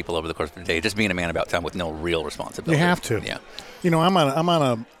many people over the course of the day, just being a man about town with no real responsibility. You have to. Yeah.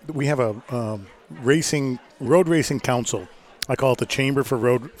 We have a road racing council. I call it the Chamber for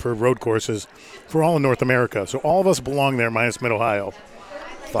road courses for all of North America. So all of us belong there, minus Mid Ohio.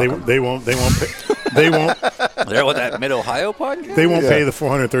 They won't pay. They won't. They're with that Mid Ohio podcast. They won't pay the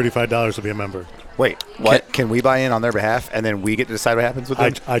 $435 to be a member. Wait, what? Can we buy in on their behalf, and then we get to decide what happens with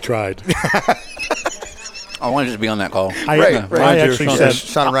them? I tried. I want to just be on that call. I actually said,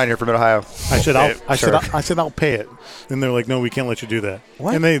 Sean and Ryan here from Mid Ohio. I said I'll pay it, and they're like, no, we can't let you do that.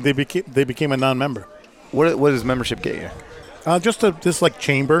 What? And they became a non-member. What does membership get you? Just this like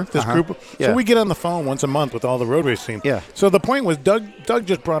chamber, this group. Yeah. So we get on the phone once a month with all the road race teams. Yeah. So the point was, Doug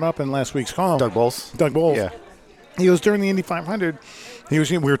just brought up in last week's call. Doug Bowles. Yeah. He was during the Indy 500. We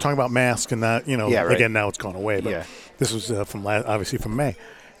were talking about masks and that. right. Again, now it's gone away. But this was obviously from May.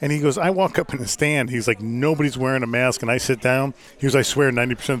 And he goes, I walk up in the stand. He's like, nobody's wearing a mask. And I sit down. He goes, I swear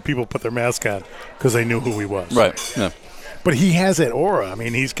 90% of people put their mask on because they knew who he was. Right. Yeah. But he has that aura. I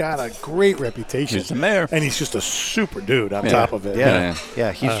mean, he's got a great reputation. He's the mayor. And he's just a super dude on top of it.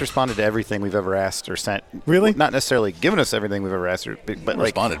 Yeah. He's responded to everything we've ever asked or sent. Really? Not necessarily given us everything we've ever asked, but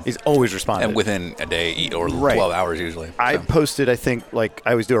responded. He's always responded. And within a day or Right. 12 hours usually. I So. posted, I think, I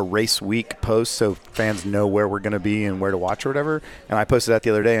always do a race week post so fans know where we're going to be and where to watch or whatever. And I posted that the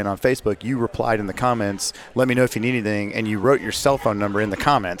other day, and on Facebook, you replied in the comments, let me know if you need anything, and you wrote your cell phone number in the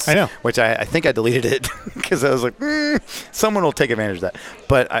comments. I know. Which I think I deleted it because I was like, someone will take advantage of that.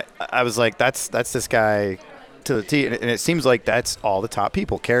 But I was like, that's this guy to the T, and it seems like that's all the top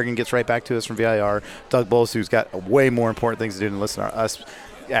people. Kerrigan gets right back to us from VIR. Doug Bowles, who's got way more important things to do than listen to us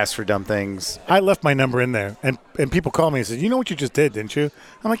ask for dumb things. I left my number in there, and people call me and said, you know what you just did, didn't you?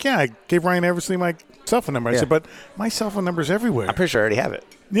 I'm like, yeah, I gave Ryan Eversley my cell phone number. I said, but my cell phone number's everywhere. I'm pretty sure I already have it.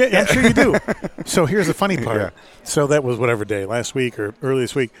 Yeah, I'm sure you do. So here's the funny part. Yeah. So that was whatever day, last week or early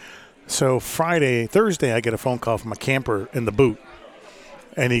this week. So Thursday, I get a phone call from a camper in the boot.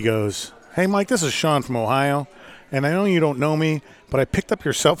 And he goes, hey, Mike, this is Sean from Ohio. And I know you don't know me, but I picked up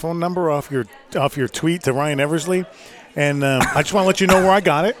your cell phone number off your tweet to Ryan Eversley. And I just want to let you know where I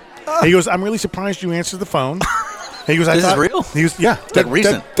got it. He goes, I'm really surprised you answered the phone. He goes, This is real? He was, yeah. Like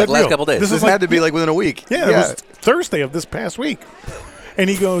recent, like last couple days. This This had to be like within a week. Yeah, it was Thursday of this past week. And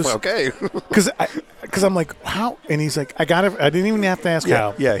he goes, Okay. because I'm like, how? And he's like, I got it. I didn't even have to ask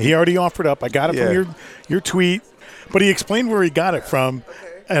how. Yeah. He already offered up. I got it from your tweet. But he explained where he got it from.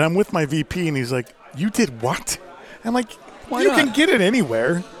 And I'm with my VP, and he's like, you did what? I'm like, Why you not? can get it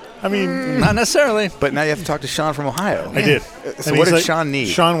anywhere. I mean, Not necessarily. But now you have to talk to Sean from Ohio. I did. So And what he's did like- Sean need?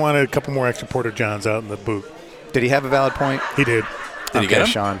 Sean wanted a couple more extra Porter Johns out in the boot. Did he have a valid point? He did. Did he get him?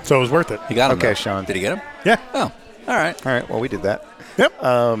 Sean. So it was worth it. He got him. Okay, though. Sean. Did he get him? Yeah. Oh, all right. All right. Well, we did that. Yep.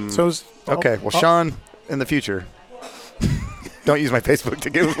 So it was, Okay. Well, Sean, in the future, don't use my Facebook to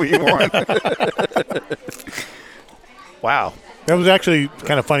give what you want. Wow. that was actually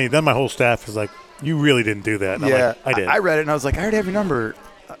kind of funny. Then my whole staff was like, you really didn't do that. And I'm like, I did. I read it and I was like, I already have your number.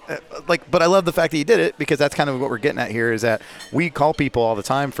 But I love the fact that you did it because that's kind of what we're getting at here is that we call people all the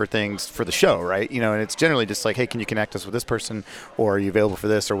time for things for the show, right? And it's generally just like, hey, can you connect us with this person, or are you available for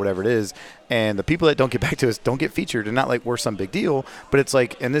this, or whatever it is. And the people that don't get back to us don't get featured, and not like we're some big deal, but it's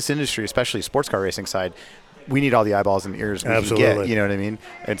like in this industry, especially sports car racing side, we need all the eyeballs and ears we Absolutely. can get. You know what I mean?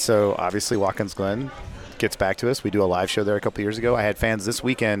 And so obviously Watkins Glen gets back to us. We do a live show there a couple years ago. I had fans this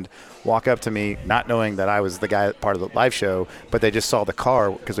weekend walk up to me, not knowing that I was the guy part of the live show, but they just saw the car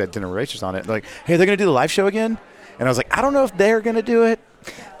because we had dinner racers on it. They're like, hey, they're going to do the live show again? And I was like, I don't know if they're going to do it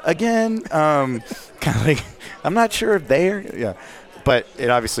again. Kind of like, I'm not sure if they're, but it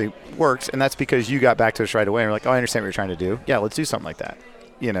obviously works. And that's because you got back to us right away. And we're like, oh, I understand what you're trying to do. Yeah, let's do something like that.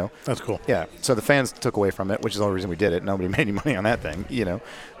 That's cool. Yeah. So the fans took away from it, which is the only reason we did it. Nobody made any money on that thing,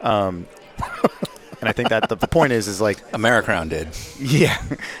 And I think that the point is like Americrown did. Yeah,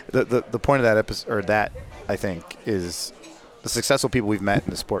 the point of that episode, or that I think, is the successful people we've met in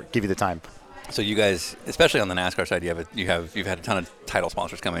the sport give you the time. So you guys, especially on the NASCAR side, you've had a ton of title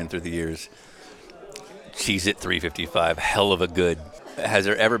sponsors come in through the years. Cheez-It 355, hell of a good. Has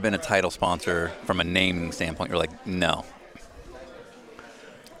there ever been a title sponsor from a naming standpoint? You're like, no.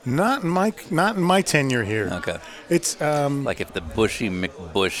 Not in my tenure here. Okay. It's Like if the Bushy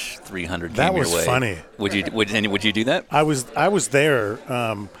McBush 300 That came your was way. funny. Would you do that? I was there,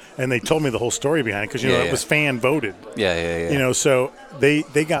 and they told me the whole story behind it because Yeah, it yeah. was fan voted. Yeah. So they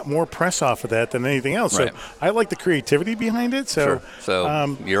got more press off of that than anything else. Right. So I like the creativity behind it. So Sure.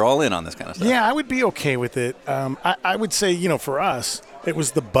 So you're all in on this kind of stuff. yeah, I would be okay with it. I would say for us, it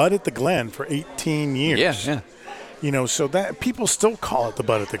was the Bud at the Glen for 18 years. Yeah. So that people still call it the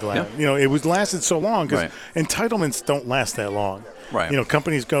Bud at the Glen. Yeah. It was lasted so long because Right. entitlements don't last that long. Right.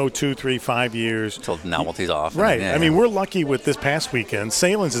 Companies go 2, 3, 5 years. Till novelty's off. Right. Yeah, I mean, we're lucky with this past weekend.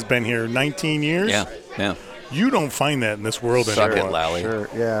 Salen's has been here 19 years. Yeah. You don't find that in this world Suck anymore. it, Lally. Sure,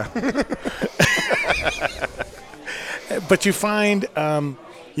 yeah. But you find,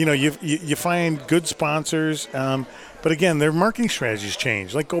 you find good sponsors. But again, their marketing strategies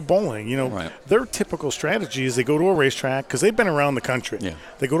change. Like Go Bowling, Right. their typical strategy is they go to a racetrack because they've been around the country. Yeah.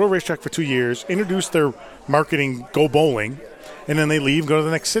 They go to a racetrack for 2 years, introduce their marketing Go Bowling, and then they leave, go to the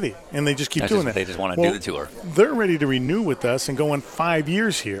next city, and they just keep doing that. They just want to do the tour. They're ready to renew with us and go on 5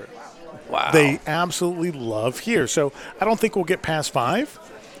 years here. Wow. They absolutely love here. So I don't think we'll get past 5,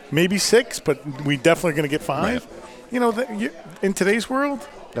 maybe 6, but we definitely going to get 5. Right. In today's world,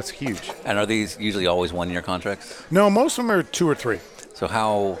 That's huge. And are these usually always 1-year contracts? no, most of them are 2 or 3. So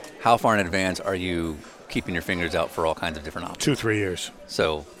how far in advance are you keeping your fingers out for all kinds of different options? 2-3 years.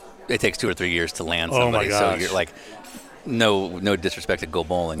 So it takes 2 or 3 years to land Oh, my somebody. gosh. So you're like, no disrespect to Go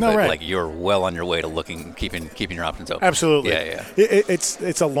Bowling, No, but right. like you're well on your way to keeping your options open. Absolutely. Yeah.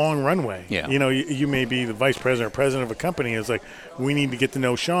 It's a long runway. Yeah. You may be the vice president or president of a company. It's like, we need to get to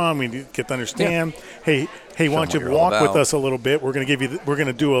know Sean. We need to get to understand. Hey, why don't what you you're all walk with about. us a little bit? We're going to we're going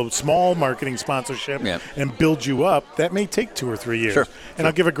to do a small marketing sponsorship Yeah. and build you up. That may take 2 or 3 years. Sure. And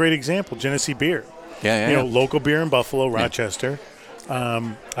I'll give a great example, Genesee Beer. Yeah. Local beer in Buffalo, Rochester.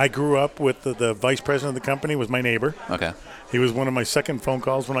 I grew up with the vice president of the company was my neighbor. Okay. He was one of my second phone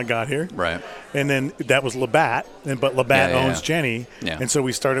calls when I got here. Right. And then that was Labatt, but Labatt Yeah, owns yeah. Jenny. Yeah. And so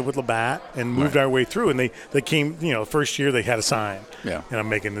we started with Labatt and moved our way through. And they came, first year they had a sign. Yeah. And I'm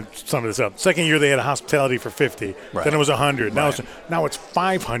making some of this up. Second year they had a hospitality for 50. Right. Then it was 100. Right. Now it's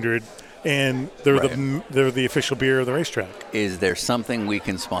 500, and they're Right. they're the official beer of the racetrack. Is there something we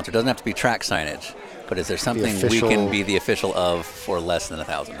can sponsor? It doesn't have to be track signage, but is there something we official- can be the official of for less than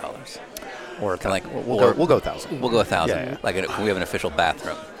 $1,000? Or We'll we'll go 1,000. We'll go 1,000. Yeah. Like, can we have an official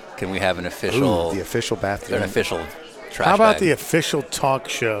bathroom? Can we have an official? Ooh, the official bathroom. An official trash How about bag? the official talk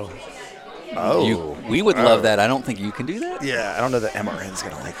show? Oh. We would love that. I don't think you can do that. Yeah, I don't know that MRN's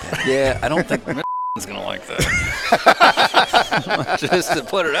going to like that. Yeah, I don't think is gonna like that. Just to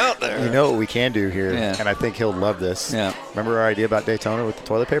put it out there. You know what we can do here, Yeah. and I think he'll love this. Yeah. Remember our idea about Daytona with the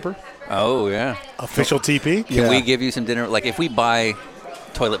toilet paper? Oh yeah. Official TP? Can we give you some dinner? Like if we buy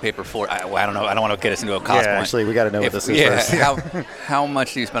toilet paper for, I don't know. I don't want to get us into a cost Yeah, point. actually, we got to know what this is yeah, first. how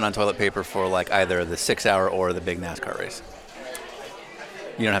much do you spend on toilet paper for like either the 6-hour or the big NASCAR race?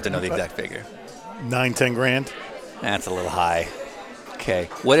 You don't have to know the exact figure. 9-10 grand. That's a little high. Okay.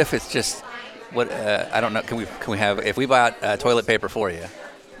 What if it's just I don't know. Can we have if we bought toilet paper for you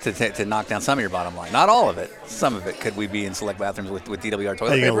to knock down some of your bottom line? Not all of it. Some of it. Could we be in select bathrooms with DWR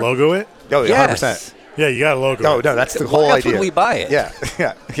toilet Are you paper? going to logo it? Oh, yeah, 100%. Yeah, you got a logo. No, it. no, that's the Why whole else idea. would we buy it?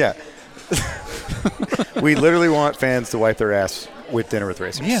 Yeah. We literally want fans to wipe their ass with Dinner with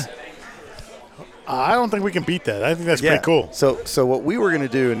Racers. Yeah. I don't think we can beat that. I think that's pretty cool. So what we were going to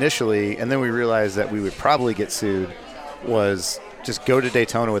do initially, and then we realized that we would probably get sued, was just go to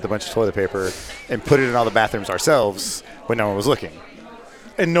Daytona with a bunch of toilet paper and put it in all the bathrooms ourselves when no one was looking.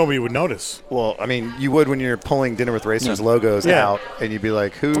 And nobody would notice. Well, I mean, you would when you're pulling Dinner with Racers logos Yeah. out, and you'd be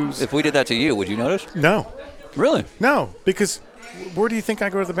like, who's... If we did that to you, would you notice? No. Really? No, because where do you think I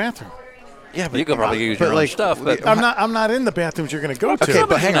go to the bathroom? Yeah, You could probably use your own stuff, but I'm not in the bathrooms you're going to go to. Okay,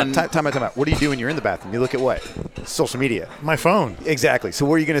 but hang hang on. on. Time out. What do you do when you're in the bathroom? You look at what? Social media. My phone. Exactly. So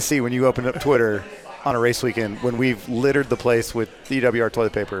what are you going to see when you open up Twitter on a race weekend when we've littered the place with DWR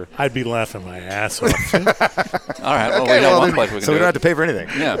toilet paper? I'd be laughing my ass off. all right. Well, we know one place we can so we do don't it. have to pay for anything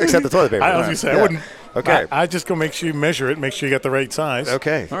Yeah. except the toilet paper. I was going to say, Yeah. I wouldn't. Okay. I just go make sure you measure it, make sure you got the right size.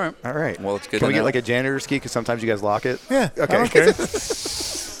 Okay. All right. Well, it's good Can to we know. get like a janitor's key? Because sometimes you guys lock it. Yeah. Okay. I don't care.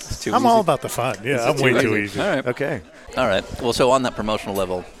 It's too I'm easy. all about the fun. Yeah, I'm way too easy. All right. Okay. All right. Well, so on that promotional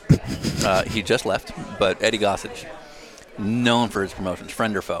level, he just left, but Eddie Gossage, known for his promotions,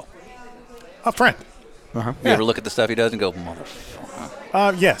 friend or foe? A friend. You ever look at the stuff he does and go, motherfucker?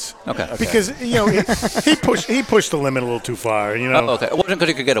 Yes. Okay. Because he pushed the limit a little too far. Oh, okay. It wasn't because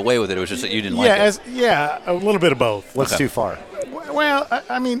he could get away with it. It was just that you didn't like it. A little bit of both. What's too far? Well,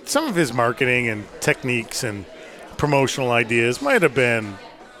 I mean, some of his marketing and techniques and promotional ideas might have been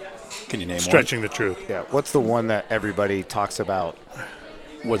Can you name stretching the truth. Yeah. What's the one that everybody talks about?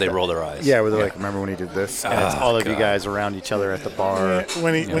 one? Where they roll their eyes. Yeah, where they're like, remember when he did this? And it's all of you guys around each other at the bar.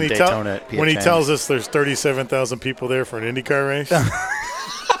 When he Daytona at when he PHN. tells us there's 37,000 people there for an IndyCar race.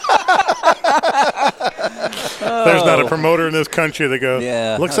 There's not a promoter in this country that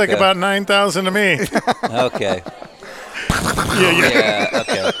goes, looks like okay. about 9,000 to me. Okay. yeah.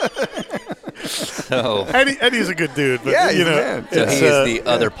 Okay. So, Eddie's a good dude, but Yeah, he's a man. so it's, he is the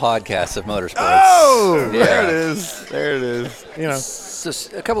other podcast of motorsports. Oh, Yeah. there it is. There it is. So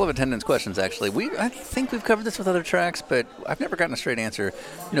a couple of attendance questions, actually. I think we've covered this with other tracks, but I've never gotten a straight answer.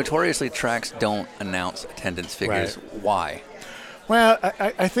 Notoriously, tracks don't announce attendance figures. Right. Why? Well,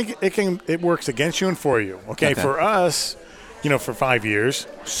 I think it works against you and for you. Okay, for us, for 5 years,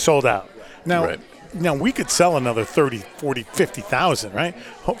 sold out. Now we could sell another 30, 40, 50,000, right?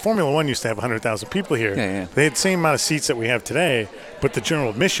 Formula One used to have 100,000 people here. Yeah. They had the same amount of seats that we have today, but the general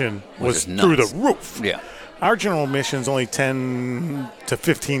admission was is through the nuts. roof. Yeah. Our general admission's only 10 to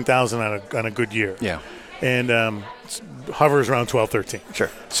 15,000 on a good year. Yeah. And hovers around 12, 13. Sure.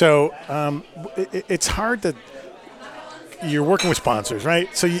 So it's hard to. You're working with sponsors, right?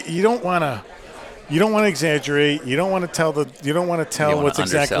 So you don't want to. You don't want to exaggerate. You don't want to tell what's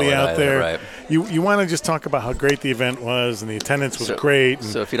exactly out there. Right. You want to just talk about how great the event was and the attendance was great. And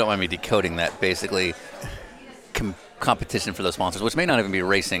So if you don't mind me decoding that, basically competition for those sponsors, which may not even be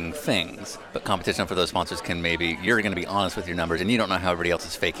racing things, but competition for those sponsors can maybe, you're going to be honest with your numbers and you don't know how everybody else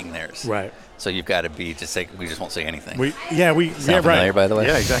is faking theirs. Right. So you've got to be just say, we just won't say anything. Sound familiar, by the way?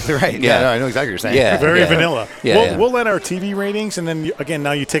 Yeah, exactly right. Yeah. No, I know exactly what you're saying. Yeah. Very vanilla. Yeah, We'll let our TV ratings, and then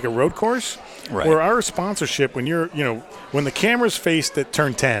now you take a road course. Right. Where our sponsorship, when when the camera's faced at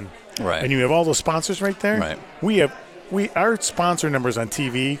turn 10, Right. and you have all those sponsors right there, Right. our sponsor numbers on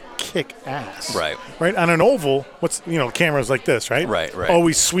TV kick ass. Right. Right. On an oval, cameras like this, right? Right.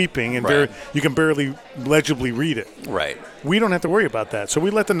 Always sweeping and Right. you can barely legibly read it. Right. We don't have to worry about that. So we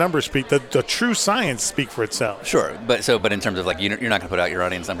let the numbers speak. The true science speak for itself. Sure, but in terms of you're not going to put out your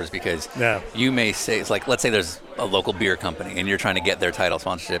audience numbers because you may say it's like, let's say there's a local beer company and you're trying to get their title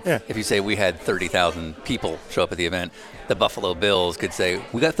sponsorship. Yeah. If you say we had 30,000 people show up at the event, the Buffalo Bills could say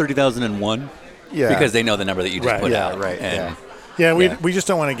we got 30,001. Yeah. Because they know the number that you just put out. Right. And Yeah, we just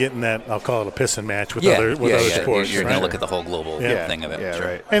don't want to get in that. I'll call it a pissing match with other sports. You're right? going to look at the whole global thing of it. Yeah, sure.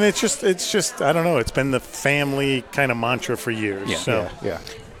 right. And it's just I don't know. It's been the family kind of mantra for years. Yeah. So. Yeah.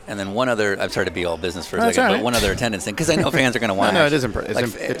 And then one other, I'm sorry to be all business for a That's second, all but right. one other attendance thing, because I know fans are going to want No, it is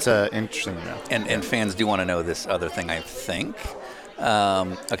It's interesting to know. And fans do want to know this other thing, I think.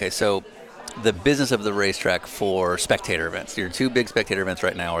 Okay, so the business of the racetrack for spectator events. Your two big spectator events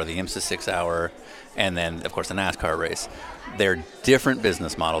right now are the IMSA 6 Hour and then, of course, the NASCAR race. They're different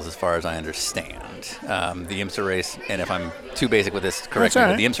business models as far as I understand. The IMSA race, and if I'm too basic with this, correct me, all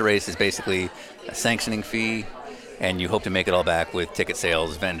but right. the IMSA race is basically a sanctioning fee, and you hope to make it all back with ticket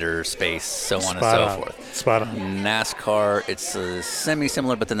sales, vendors, space, so on and so forth. Spot on. NASCAR, it's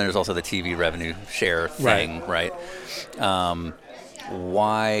semi-similar, but then there's also the TV revenue share thing, right?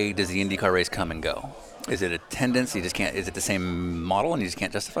 Why does the IndyCar race come and go? Is it attendance? You just can't. Is it the same model and you just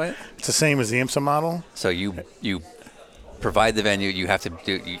can't justify it? It's the same as the IMSA model. So you provide the venue. You have to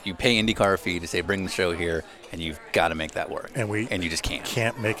do. You pay IndyCar a fee to say bring the show here, and you've got to make that work. And you just can't.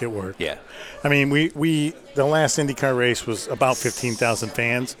 Can't make it work. Yeah. I mean, we the last IndyCar race was about 15,000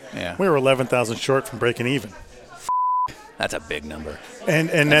 fans. Yeah. We were 11,000 short from breaking even. That's a big number. And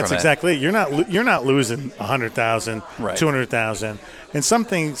that's from exactly it. You're not losing 100,000, Right. 200,000, and some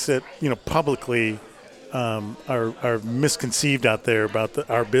things that publicly are misconceived out there about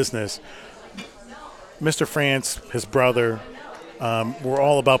our business. Mr. France, his brother, we're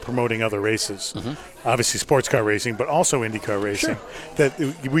all about promoting other races. Obviously, sports car racing, but also IndyCar racing. That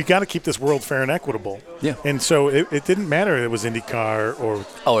we got to keep this world fair and equitable. Yeah. And so it didn't matter if it was IndyCar or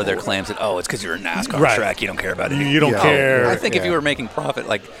Or their claims that it's because you're a NASCAR Right. track, you don't care about it. you don't care. I think if you were making profit,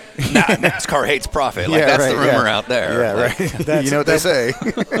 NASCAR hates profit. That's the rumor out there. Yeah, Like, right. You know what they say.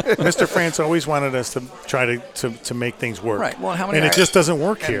 Mr. France always wanted us to try to make things work. Right. Well, how many and it just doesn't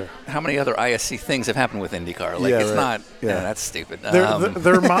work here. How many other ISC things have happened with IndyCar? Yeah, It's right. not. Yeah. Yeah, that's stupid. They're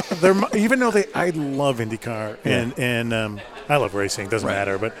even though I love IndyCar and I love racing, doesn't Right.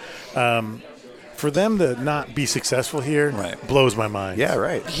 matter, but for them to not be successful here Right. blows my mind. Yeah,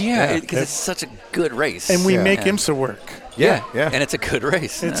 right. Yeah, because it's such a good race. And we Yeah. make And- IMSA work. Yeah. and it's a good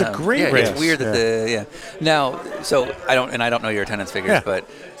race. It's a great It's race. weird that Now, so I don't know your attendance figures, Yeah. but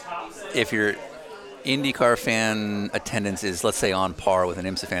if your IndyCar fan attendance is, let's say, on par with an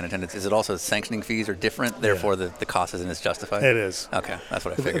IMSA fan attendance, is it also sanctioning fees are different? Therefore, the cost isn't as justified. It is. Okay, that's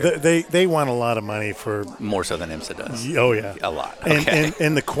what I figured. They want a lot of money for. More so than IMSA does. Oh yeah, A lot. And, Okay.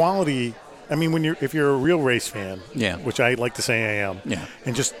 and the quality. I mean, if you're a real race fan, Yeah. which I like to say I am, Yeah.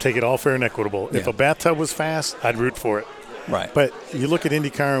 and just take it all fair and equitable. If Yeah. a bathtub was fast, I'd root for it. Right. But you look at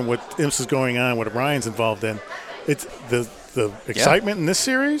IndyCar and what IMSA's going on, what Ryan's involved in, it's the excitement in this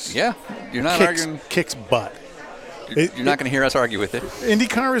series. Yeah, you're not arguing. Kicks butt. You're not going to hear us argue with it.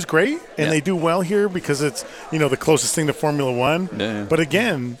 IndyCar is great, and Yeah. they do well here because it's the closest thing to Formula One. Yeah. But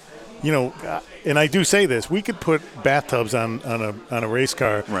again, and I do say this: we could put bathtubs on a race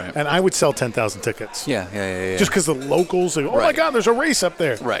car, Right. and I would sell 10,000 tickets. Yeah. Just because the locals, oh my Right. God, there's a race up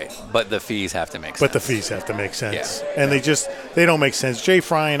there. Right, but the fees have to make sense. But the fees have to make sense, Yeah. and they don't make sense. Jay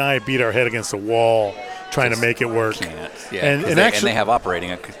Fry and I beat our head against the wall trying to make it work. Can't. Yeah, And 'cause actually, they have operating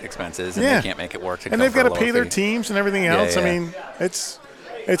expenses, and they can't make it work. And they've got to pay their teams and everything else. yeah. I mean,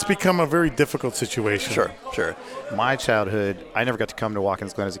 it's become a very difficult situation. Sure. My childhood, I never got to come to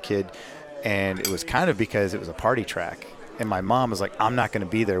Watkins Glen as a kid, and it was kind of because it was a party track. And my mom was like, I'm not going to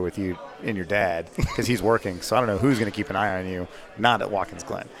be there with you and your dad because he's working, so I don't know who's going to keep an eye on you, not at Watkins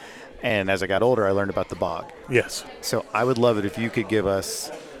Glen. And as I got older, I learned about the bog. Yes. So I would love it if you could give us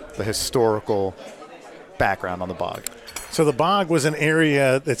the historical background on the bog. So the bog was an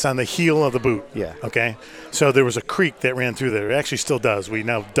area that's on the heel of the boot. Yeah. Okay. So there was a creek that ran through there. It actually still does. We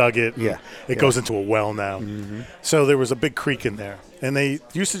now dug it. Yeah. It goes into a well now. So there was a big creek in there. And they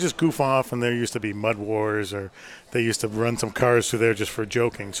used to just goof off, and there used to be mud wars, or they used to run some cars through there just for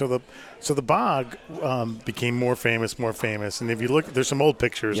joking. So the bog became more famous. And if you look, there's some old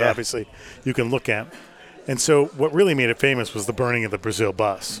pictures, Yeah. obviously, you can look at. And so what really made it famous was the burning of the Brazil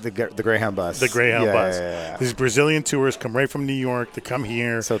bus. The Greyhound bus. The Greyhound Yeah, bus. yeah. These Brazilian tourists come right from New York to come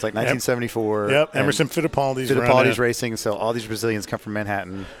here. So it's like 1974. Yep, and Emerson Fittipaldi's Fittipaldi's racing, so all these Brazilians come from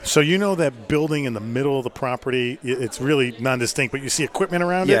Manhattan. So you know that building in the middle of the property, it's really non-distinct, but you see equipment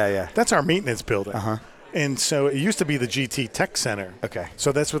around it? Yeah. That's our maintenance building. Uh-huh. And so it used to be the GT Tech Center. Okay.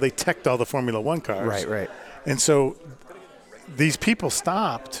 So that's where they teched all the Formula One cars. Right. And so these people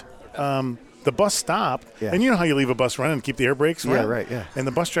stopped. The bus stopped. Yeah. And you know how you leave a bus running and keep the air brakes Yeah, running? right, yeah. And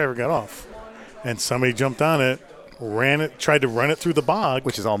the bus driver got off. And somebody jumped on it, tried to run it through the bog.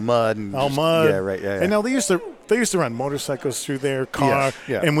 Which is all mud and all just- mud. Yeah, right. Yeah. And now they used to run motorcycles through their car.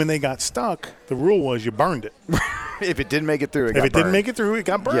 Yeah. And when they got stuck, the rule was you burned it. if it didn't make it through, If it didn't make it through, it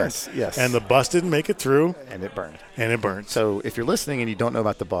got burned. Yes. And the bus didn't make it through, and it burned. So So if you're listening and you don't know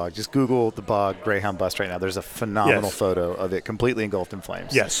about the bog, just Google the bog Greyhound bus right now. There's a phenomenal Yes. photo of it completely engulfed in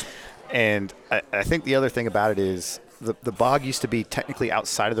flames. yes. And I think the other thing about it is the bog used to be technically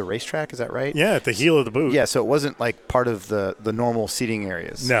outside of the racetrack. Is that right? Yeah, at the heel of the boot. Yeah, so it wasn't like part of the normal seating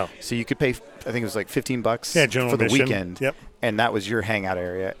areas. No. So you could pay, I think it was like $15 Yeah, general for the admission. weekend. Yep. And that was your hangout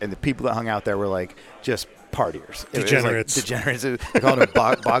area. And the people that hung out there were like just partiers. It was like Degenerates. degenerates. They called them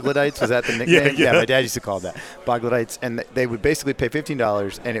Bogladites. Was that the nickname? Yeah. My dad used to call it that. Bogladites. And they would basically pay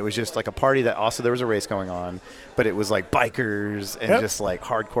 $15, and it was just like a party that also there was a race going on, but it was like bikers and Yep. just like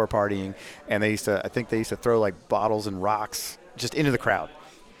hardcore partying. And I think they used to throw like bottles and rocks just into the crowd.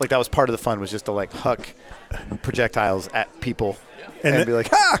 Like that was part of the fun, was just to like huck projectiles at people and be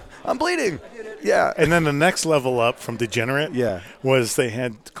like, I'm bleeding. Yeah. And then the next level up from degenerate Yeah. was they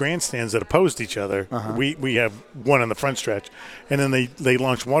had grandstands that opposed each other. Uh-huh. We have one on the front stretch. And then they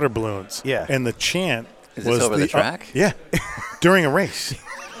launched water balloons. Yeah. And the chant Is was this over the track? yeah. During a race.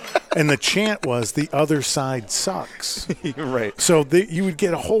 And the chant was, the other side sucks. Right. So you would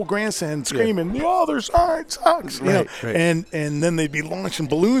get a whole grandstand screaming, the other side sucks. You know? Right. And then they'd be launching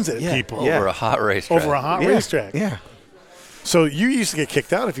balloons at people. Over a hot racetrack. Over a hot Yeah. racetrack. Yeah. So you used to get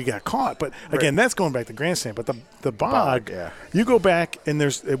kicked out if you got caught. But again, that's going back to grandstand. But the bog, yeah. you go back and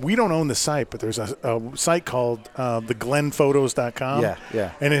we don't own the site, but there's a site called theglenphotos.com.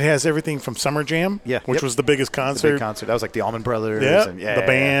 Yeah. And it has everything from Summer Jam, Yeah. which Yep. was the biggest The concert. big concert. That was like the Allman Brothers. Yeah, And the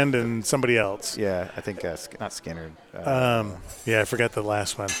band and somebody else. Yeah. I think not Skinner. Yeah, I forgot the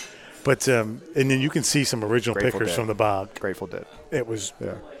last one. But and then you can see some original Grateful pictures Dead. from the bog. Grateful Dead. It was.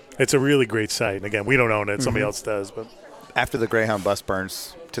 Yeah. It's a really great site. And again, we don't own it; Mm-hmm. somebody else does. But After the Greyhound bus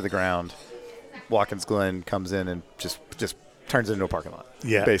burns to the ground, Watkins Glen comes in and just turns it into a parking lot.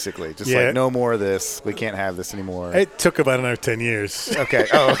 Yeah. Basically. Just Yeah. like, no more of this. We can't have this anymore. it took about another 10 years. Okay.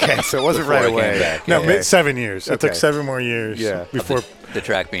 Oh, okay. So it wasn't Before right it came away. back. No, Okay. 7 years. It took Okay. 7 more years Yeah. before the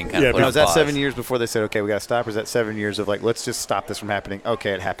track being kind Yeah, of put Now, on was that pause. 7 years before they said, okay, we got to stop? Or is that 7 years of like, let's just stop this from happening?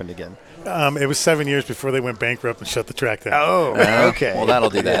 Okay, it happened again. It was 7 years before they went bankrupt and shut the track down. Oh, okay. Well, that'll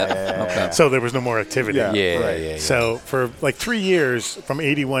do that. Okay. So there was no more activity. Yeah. Yeah. So for like 3 years, from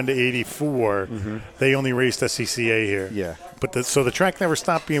 81 to 84, they only raced SCCA here. Yeah. But so the track never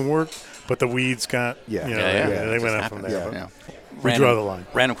stopped being worked, but the weeds got, Yeah. you know, Yeah, they it went just up from happened. there. Yeah. But we draw the line.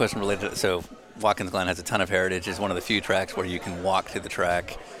 Random question related to that. So Watkins Glen has a ton of heritage. It's one of the few tracks where you can walk to the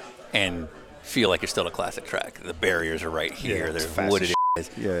track and feel like you're still a classic track. The barriers are right here. it's There's fast wooded as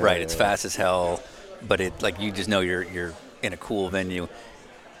areas. Yeah, right. yeah, It's yeah. fast as hell, but it like you just know you're in a cool venue.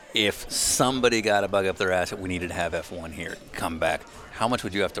 If somebody got a bug up their ass that we needed to have F1 here, come back, how much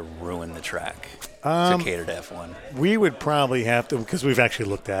would you have to ruin the track to cater to F1? We would probably have to, because we've actually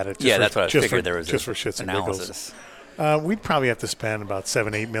looked at it. Yeah, that's what I just figured. for, There was just a for shits and giggles. analysis. We'd probably have to spend about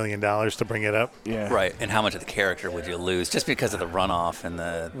 $7-8 million to bring it up. Yeah. Right, and how much of the character would you lose just because of the runoff and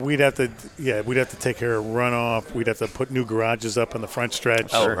the? We'd have to take care of runoff. We'd have to put new garages up on the front stretch.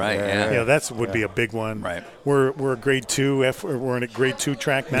 Oh, right, yeah. You know, that's would be a big one. Right. We're a grade 2 we're in a grade 2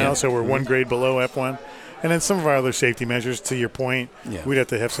 track now, Yeah. so we're one grade below F1. And then some of our other safety measures, to your point, Yeah. we'd have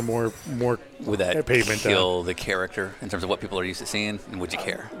to have some more Would that pavement done. kill the character in terms of what people are used to seeing? And would you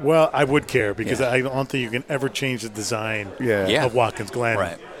care? Well, I would care because Yeah. I don't think you can ever change the design Yeah. of Watkins Glen.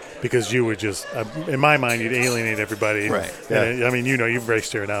 Right. Because you would just, in my mind, you'd alienate everybody. Right. And I mean, you know, you've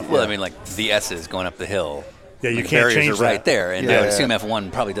raced here enough. Well, I mean, like the S's going up the hill. Yeah, you the can't barriers change are right that. there, and Yeah, I would yeah. assume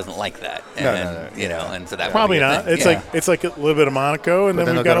F1 probably doesn't like that. And, No. you know, and so that would Probably be a not. thing. It's Yeah. like a little bit of Monaco, and then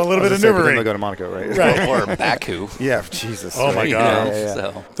Then we've they'll got a little bit of Then they'll Nürburgring. go to Monaco, right? Right. or Baku. Yeah, Jesus. Oh, my You God. know, Yeah.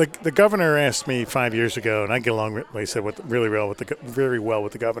 So The governor asked me 5 years ago, and I get along, like I said, very well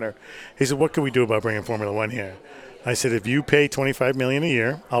with the governor. He said, "What can we do about bringing Formula One here?" I said, "If you pay $25 million a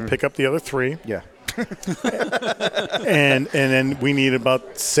year, I'll pick up the other 3, Yeah. and then we need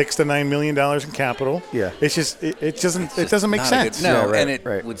about $6 to $9 million in capital." Yeah. It's just it doesn't make not a sense. good- no, Yeah, right, and it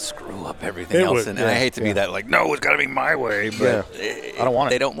right. would screw up everything It else. would, And yeah, I hate to be that like, no, it's got to be my way, but I don't want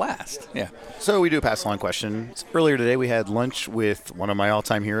it. They don't last. Yeah. So we do a pass along question. Earlier today, we had lunch with one of my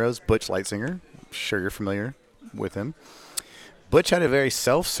all-time heroes, Butch Leitzinger. I'm sure you're familiar with him. Butch had a very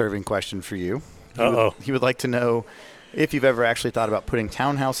self-serving question for you. Uh-oh. He would like to know if you've ever actually thought about putting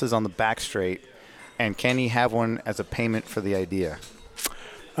townhouses on the back straight, and can he have one as a payment for the idea?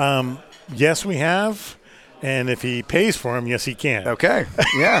 Yes, we have, and if he pays for them, yes, he can. Okay.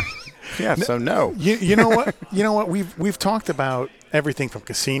 Yeah. Yeah. So no. You know what? You know what? We've talked about everything from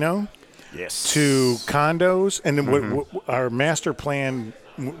casino Yes. to condos, and then what our master plan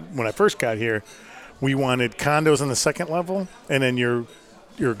when I first got here, we wanted condos on the second level, and then your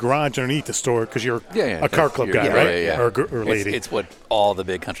garage underneath the store because you're a car club guy, Yeah, right? yeah. Or lady, It's what all the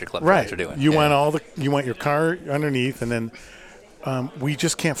big country club right? guys are doing. You Yeah. want your car underneath, and then we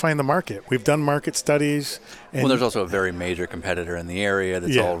just can't find the market. We've done market studies, and Well, there's also a very major competitor in the area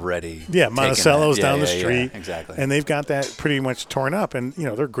that's Yeah. already yeah, taken Monticello's that. Yeah, down the yeah, yeah, street, exactly. and they've got that pretty much torn up. And you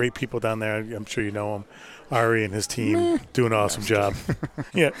know, they're great people down there. I'm sure you know them. Ari and his team do an awesome job.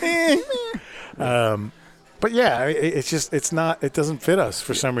 Yeah. But yeah, it's just it doesn't fit us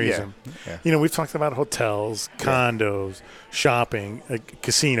for some reason. Yeah. You know, we've talked about hotels, condos, shopping, a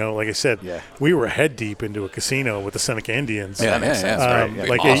casino. Like I said, Yeah. we were head deep into a casino with the Seneca Indians. Yeah, That makes yeah, sense, yeah. right? Yeah.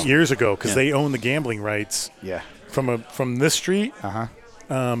 Like Awesome. 8 years ago, because Yeah. they own the gambling rights Yeah. from this street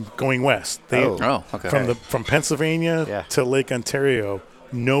going west. They, Oh. Oh, okay. from Pennsylvania Yeah. to Lake Ontario,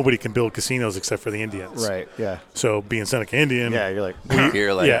 nobody can build casinos except for the Indians. Right. Yeah. So being Seneca Indian, Yeah. You're like.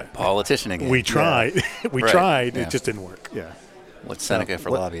 You're like yeah. a politician again. we tried. We Right. tried. Yeah. It just didn't work. Yeah. What's Seneca for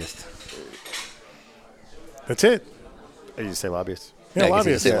lobbyists? That's it. You just say lobbyists. Yeah, I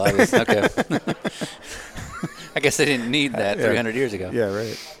guess you lobbyists. say lobbyists. Okay. I guess they didn't need that 300 years ago. Yeah.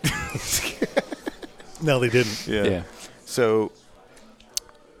 Right. No, they didn't. Yeah. So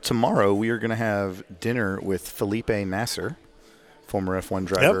tomorrow we are going to have dinner with Felipe Nasser, former F1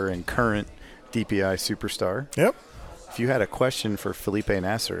 driver and current DPI superstar. Yep. If you had a question for Felipe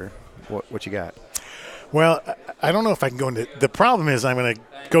Nasser, what you got? Well, I don't know if I can go into. The problem is I'm going to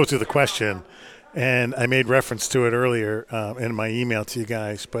go through the question, and I made reference to it earlier in my email to you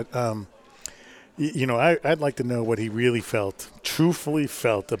guys. But you know, I'd like to know what he really truthfully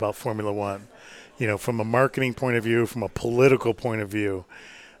felt about Formula One. You know, from a marketing point of view, from a political point of view,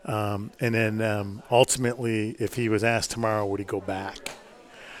 and then ultimately, if he was asked tomorrow, would he go back?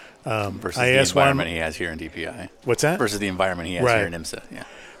 Versus I the asked one- environment he has here in DPI. What's that? Versus the environment he has Right. here in IMSA.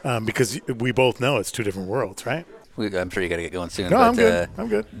 Yeah. Because we both know it's two different worlds, right? I'm sure you got to get going soon. No, but, I'm good. I'm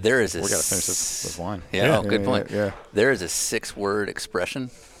good. There is a We got to finish this with wine. Yeah, Yeah. oh, good point. Yeah. There is a 6-word expression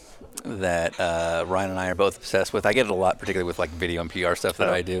that Ryan and I are both obsessed with. I get it a lot, particularly with like video and PR stuff that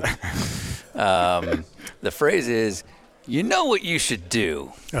I do. The phrase is, "You know what you should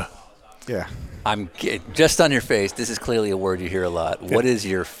do." Yeah. Just on your face. This is clearly a word you hear a lot. What is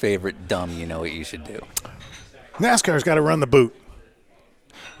your favorite dumb? You know what you should do? NASCAR's got to run the boot.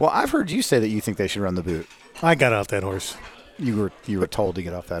 Well, I've heard you say that you think they should run the boot. I got off that horse. You were told to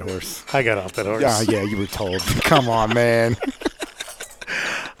get off that horse. I got off that horse. Yeah, you were told. Come on, man.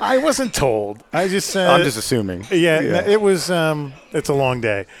 I wasn't told. I just I'm just assuming. Yeah, it was. It's a long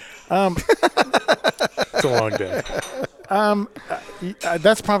day. It's a long day.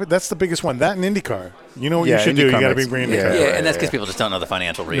 That's the biggest one. That and IndyCar. You know what you should do. You got to be bringing IndyCar. Yeah, and that's because people just don't know the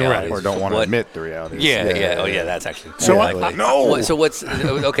financial realities. Or don't want to admit the realities. Yeah. Oh, yeah. That's actually. So So what's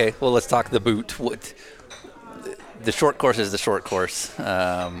okay? Well, let's talk the boot. What the short course is the short course.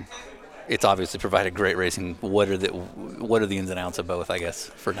 It's obviously provided great racing. What are the ins and outs of both? I guess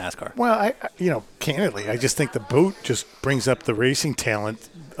for NASCAR. Well, candidly, I just think the boot just brings up the racing talent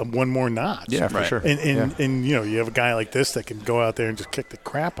one more notch. Yeah, for sure. And you have a guy like this that can go out there and just kick the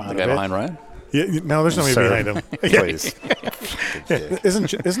crap out of it. The guy behind Ryan? Yeah, no, there's nobody behind him. Please. Yeah,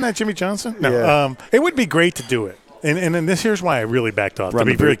 isn't that Jimmy Johnson? No. Yeah. It would be great to do it. And here's why I really backed off, to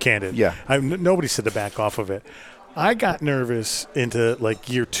be very candid. Yeah. Nobody said to back off of it. I got nervous into like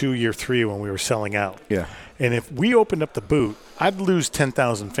year 2, year 3 when we were selling out. Yeah. And if we opened up the boot, I'd lose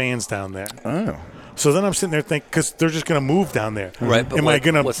 10,000 fans down there. Oh. So then I'm sitting there thinking, because they're just going to move down there. Right, but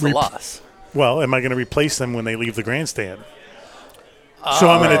what's the loss? Well, am I going to replace them when they leave the grandstand? So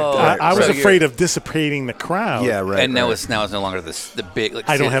I'm going to. I was afraid of dissipating the crowd. Yeah, right. And now it's no longer the big. Like,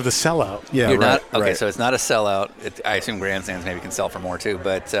 I don't have the sellout. Yeah, you're right. not okay. So it's not a sellout. I assume grandstands maybe can sell for more too,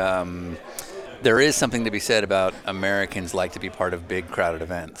 but there is something to be said about Americans like to be part of big crowded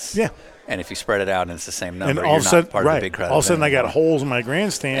events. Yeah. And if you spread it out and it's the same number, And all you're of a sudden, not part of the big crowd. all of a sudden, I got holes in my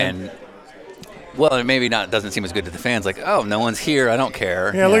grandstand. And well, it maybe doesn't seem as good to the fans. Like, oh, no one's here. I don't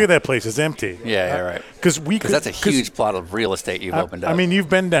care. Yeah, look at that place. It's empty. Yeah, right. Because that's a huge plot of real estate you've opened up. I mean, you've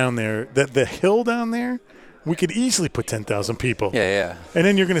been down there. The hill down there, we could easily put 10,000 people. Yeah. And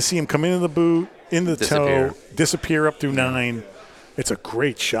then you're going to see them come into the boot, in the Disappear. toe, disappear up through 9. It's a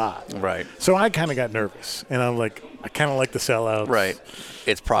great shot. Right. So I kind of got nervous, and I'm like, I kind of like the sellouts. Right.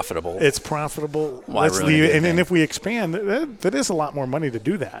 It's profitable. It's profitable. Why Let's ruin leave a it. good And then thing? if we expand, that is a lot more money to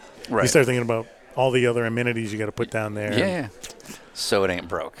do that. Right. You start thinking about all the other amenities you got to put down there. Yeah. So it ain't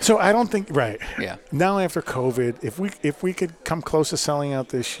broke. So I don't think Yeah. Now after COVID, if we could come close to selling out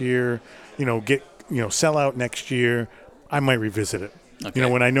this year, sell out next year, I might revisit it. Okay.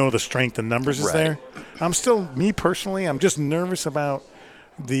 When I know the strength and numbers is Right. there. I'm still, me personally, I'm just nervous about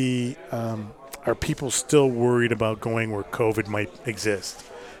are people still worried about going where COVID might exist?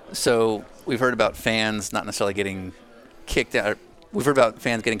 So we've heard about fans not necessarily getting kicked out. We've heard about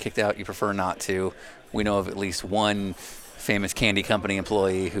fans getting kicked out. You prefer not to. We know of at least one famous candy company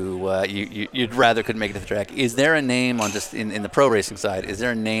employee who you'd rather couldn't make it to the track. Is there a name on just in the pro racing side? Is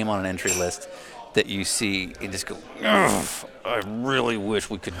there a name on an entry list that you see and just go, ugh, I really wish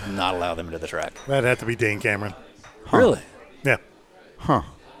we could not allow them into the track? That'd have to be Dane Cameron. Really? Yeah. Huh.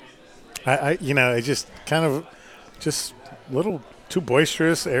 I just kind of just a little too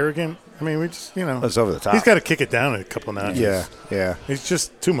boisterous, arrogant. I mean, we just, It's over the top. He's got to kick it down a couple notches. Yeah. It's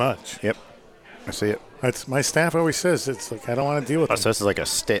just too much. Yep. I see it. That's my staff always says. It's like I don't want to deal with Oh, it. so this is like a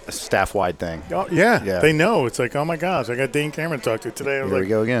staff-wide thing. Oh, yeah. Yeah. They know. It's like, oh my gosh, I got Dane Cameron to talk to today. I was Here we like,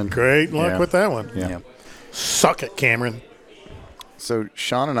 go again. Great luck Yeah. with that one. Yeah. Suck it, Cameron. So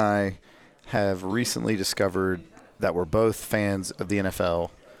Sean and I have recently discovered that we're both fans of the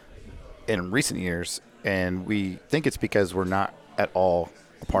NFL in recent years, and we think it's because we're not at all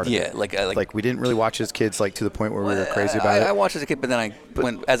a part of it. Yeah, like we didn't really watch as kids, like to the point where we were crazy about it. I watched as a kid, but then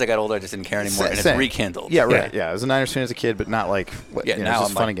as I got older, I just didn't care anymore, and it's Same. rekindled. Yeah, right. Yeah, I was a Niners fan as a kid, but not like Yeah, it's now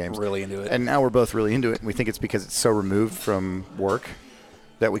just I'm funny like games. really into it. And now we're both really into it, and we think it's because it's so removed from work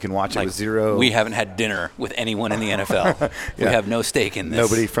that we can watch it with zero. We haven't had dinner with anyone in the NFL. We have no stake in this.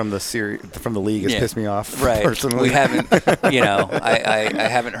 Nobody from the league has pissed me off right. personally. We haven't, I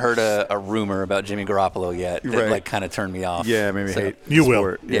haven't heard a rumor about Jimmy Garoppolo yet that Right. kind of turned me off. Yeah, maybe hate. You will.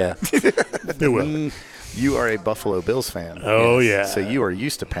 sport. Yeah. You will. You are a Buffalo Bills fan. Oh, yeah. So you are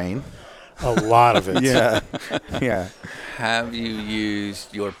used to pain. A lot of it. Yeah. Yeah. Have you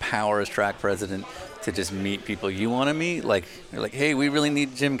used your power as track president to just meet people you want to meet? Like, you're like, hey, we really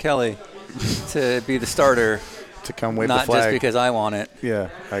need Jim Kelly to be the starter. To come wave Not the flag. just because I want it. Yeah.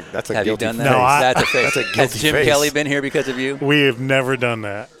 That's a Have you guilty done that? face. No, That's a face. That's a Has guilty Jim face. Kelly been here because of you? We have never done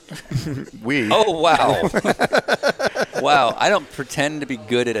that. We. Oh, wow. Wow, I don't pretend to be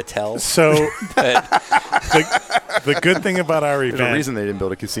good at a tell. So But the good thing about our There's a event, reason they didn't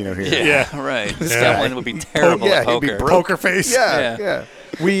build a casino here. yeah, right. Scotland would be terrible yeah, at he'd be poker. broke. poker face. Yeah, Yeah. yeah.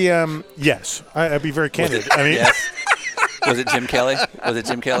 We yes, I'd be very candid. I mean, Yes. Was it Jim Kelly? Was it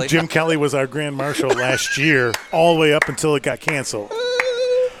Jim Kelly? Jim Kelly was our grand marshal last year, all the way up until it got canceled.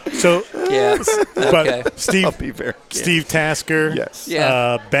 So, Yeah. but Okay. Steve Be fair. Tasker, Yes.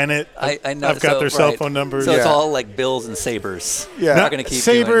 Yeah. Bennett, I know. I've got so, their cell right. phone numbers. So it's Yeah. all like Bills and Sabres. Yeah. Not going to keep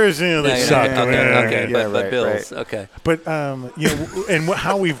Sabres, doing. you know, they No, suck. Okay, Yeah, okay. yeah, But right, Bills, right. okay. But you know, and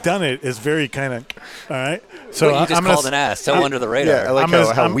how we've done it is very kind of all right. So Well, you just I'm gonna called an ass. So under the radar. Yeah, I like I'm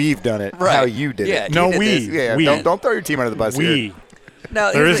gonna- how I'm- we've done it. Right. How you did Yeah, it. No, you did we. this. Yeah, We. don't throw your team under the bus here. we.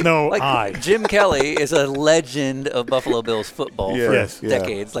 Now, There here's is the- no like, I. Jim Kelly is a legend of Buffalo Bills football Yeah, for Yes. yeah.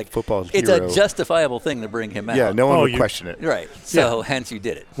 decades. Like Football it's hero. a justifiable thing to bring him out. Yeah, no one Oh, would you- question it. Right. So hence you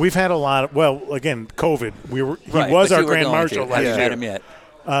did it. We've had a lot of again, COVID. He Right, was but our you were grand going marshal to. last Have you year. met him yet?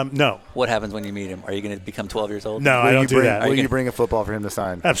 No, What happens when you meet him? Are you going to become 12 years old? no, I Will don't you do bring, that. Will you you bring a football for him to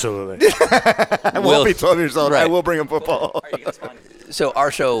sign? Absolutely. I won't be 12 years old. I Right. will bring him football. So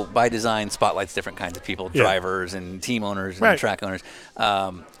our show, by design, spotlights different kinds of people, Yeah. drivers and team owners and Right. track owners.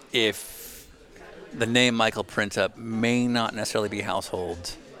 If the name Michael Printup may not necessarily be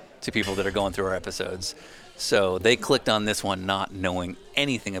household to people that are going through our episodes, so they clicked on this one not knowing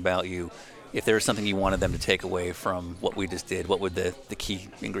anything about you. If there was something you wanted them to take away from what we just did, what would the key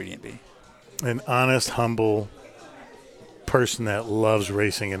ingredient be? An honest, humble person that loves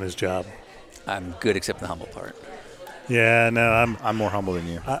racing in his job. I'm good except the humble part. Yeah, no, I'm more humble than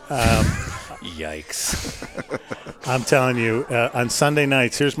you. Yikes. I'm telling you, on Sunday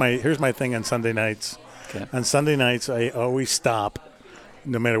nights, here's my thing on Sunday nights. Okay. On Sunday nights, I always stop,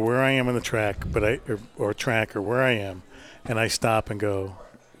 no matter where I am on the track, or track or where I am, and I stop and go,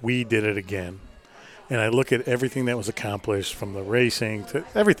 "We did it again." And I look at everything that was accomplished, from the racing to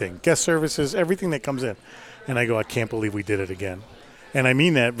everything, guest services, everything that comes in, and I go, "I can't believe we did it again." And I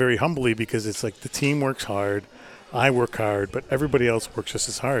mean that very humbly, because it's like the team works hard, I work hard, but everybody else works just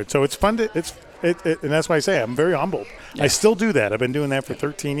as hard. So it's fun to and that's why I say I'm very humbled. I still do that. I've been doing that for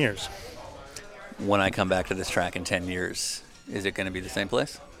 13 years. When I come back to this track in 10 years, is it going to be the same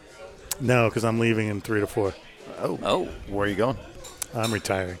place? No, because I'm leaving in 3 to 4. Oh, Where are you going? I'm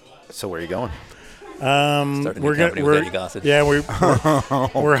retiring. So where are you going? start a new company with Eddie Gossage. Yeah,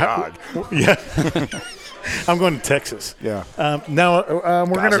 we're God. yeah. I'm going to Texas. Yeah. Now we're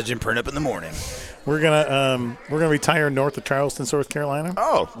gonna and print up in the morning. we're gonna retire north of Charleston, North Carolina.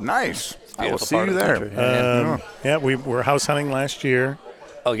 Oh, nice. I will Beautiful see part you of the there. country. Yeah. Yeah, we were house hunting last year.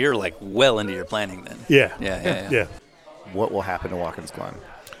 Oh, you're like well into your planning then. Yeah. Yeah. What will happen to Watkins Glen?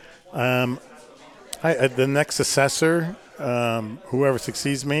 The next assessor, whoever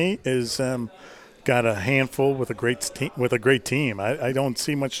succeeds me, is got a handful with a great team. I don't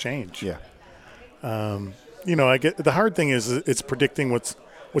see much change. Yeah. I get the hard thing is it's predicting what's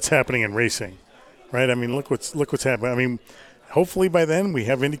happening in racing, right? I mean, look what's happening. I mean, hopefully by then we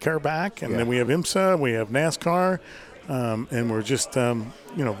have IndyCar back, and then we have IMSA, we have NASCAR, and we're just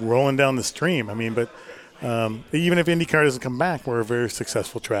rolling down the stream. I mean, but even if IndyCar doesn't come back, we're a very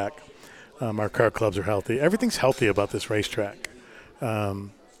successful track. Our car clubs are healthy. Everything's healthy about this racetrack.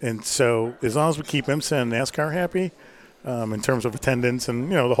 And so as long as we keep IMSA and NASCAR happy in terms of attendance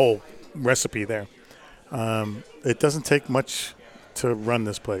and, the whole recipe there, it doesn't take much to run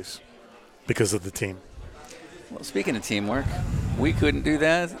this place because of the team. Well, speaking of teamwork, we couldn't do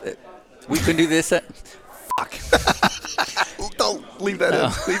that. We couldn't do this. Fuck. Don't leave that in.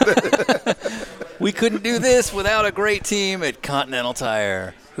 Leave that We couldn't do this without a great team at Continental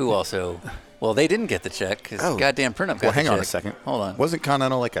Tire, who also, well, they didn't get the check because goddamn Printup got Well, the hang check. on a second. Hold on. Wasn't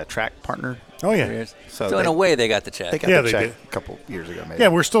Continental like a track partner? Oh, yeah. Years. So So in they- a way, they got the check. They got Yeah, the they check did. a couple years ago, maybe. Yeah,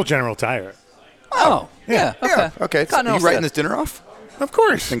 we're still General Tire. Oh, yeah. Okay. Yeah. Okay. So Continental you writing said- this dinner off? Of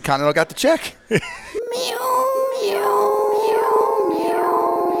course. And Continental got the check.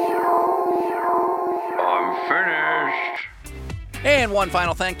 I'm finished. And one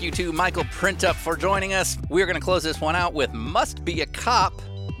final thank you to Michael Printup for joining us. We're going to close this one out with Must Be a Cop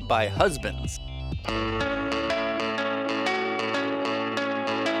by Husbands.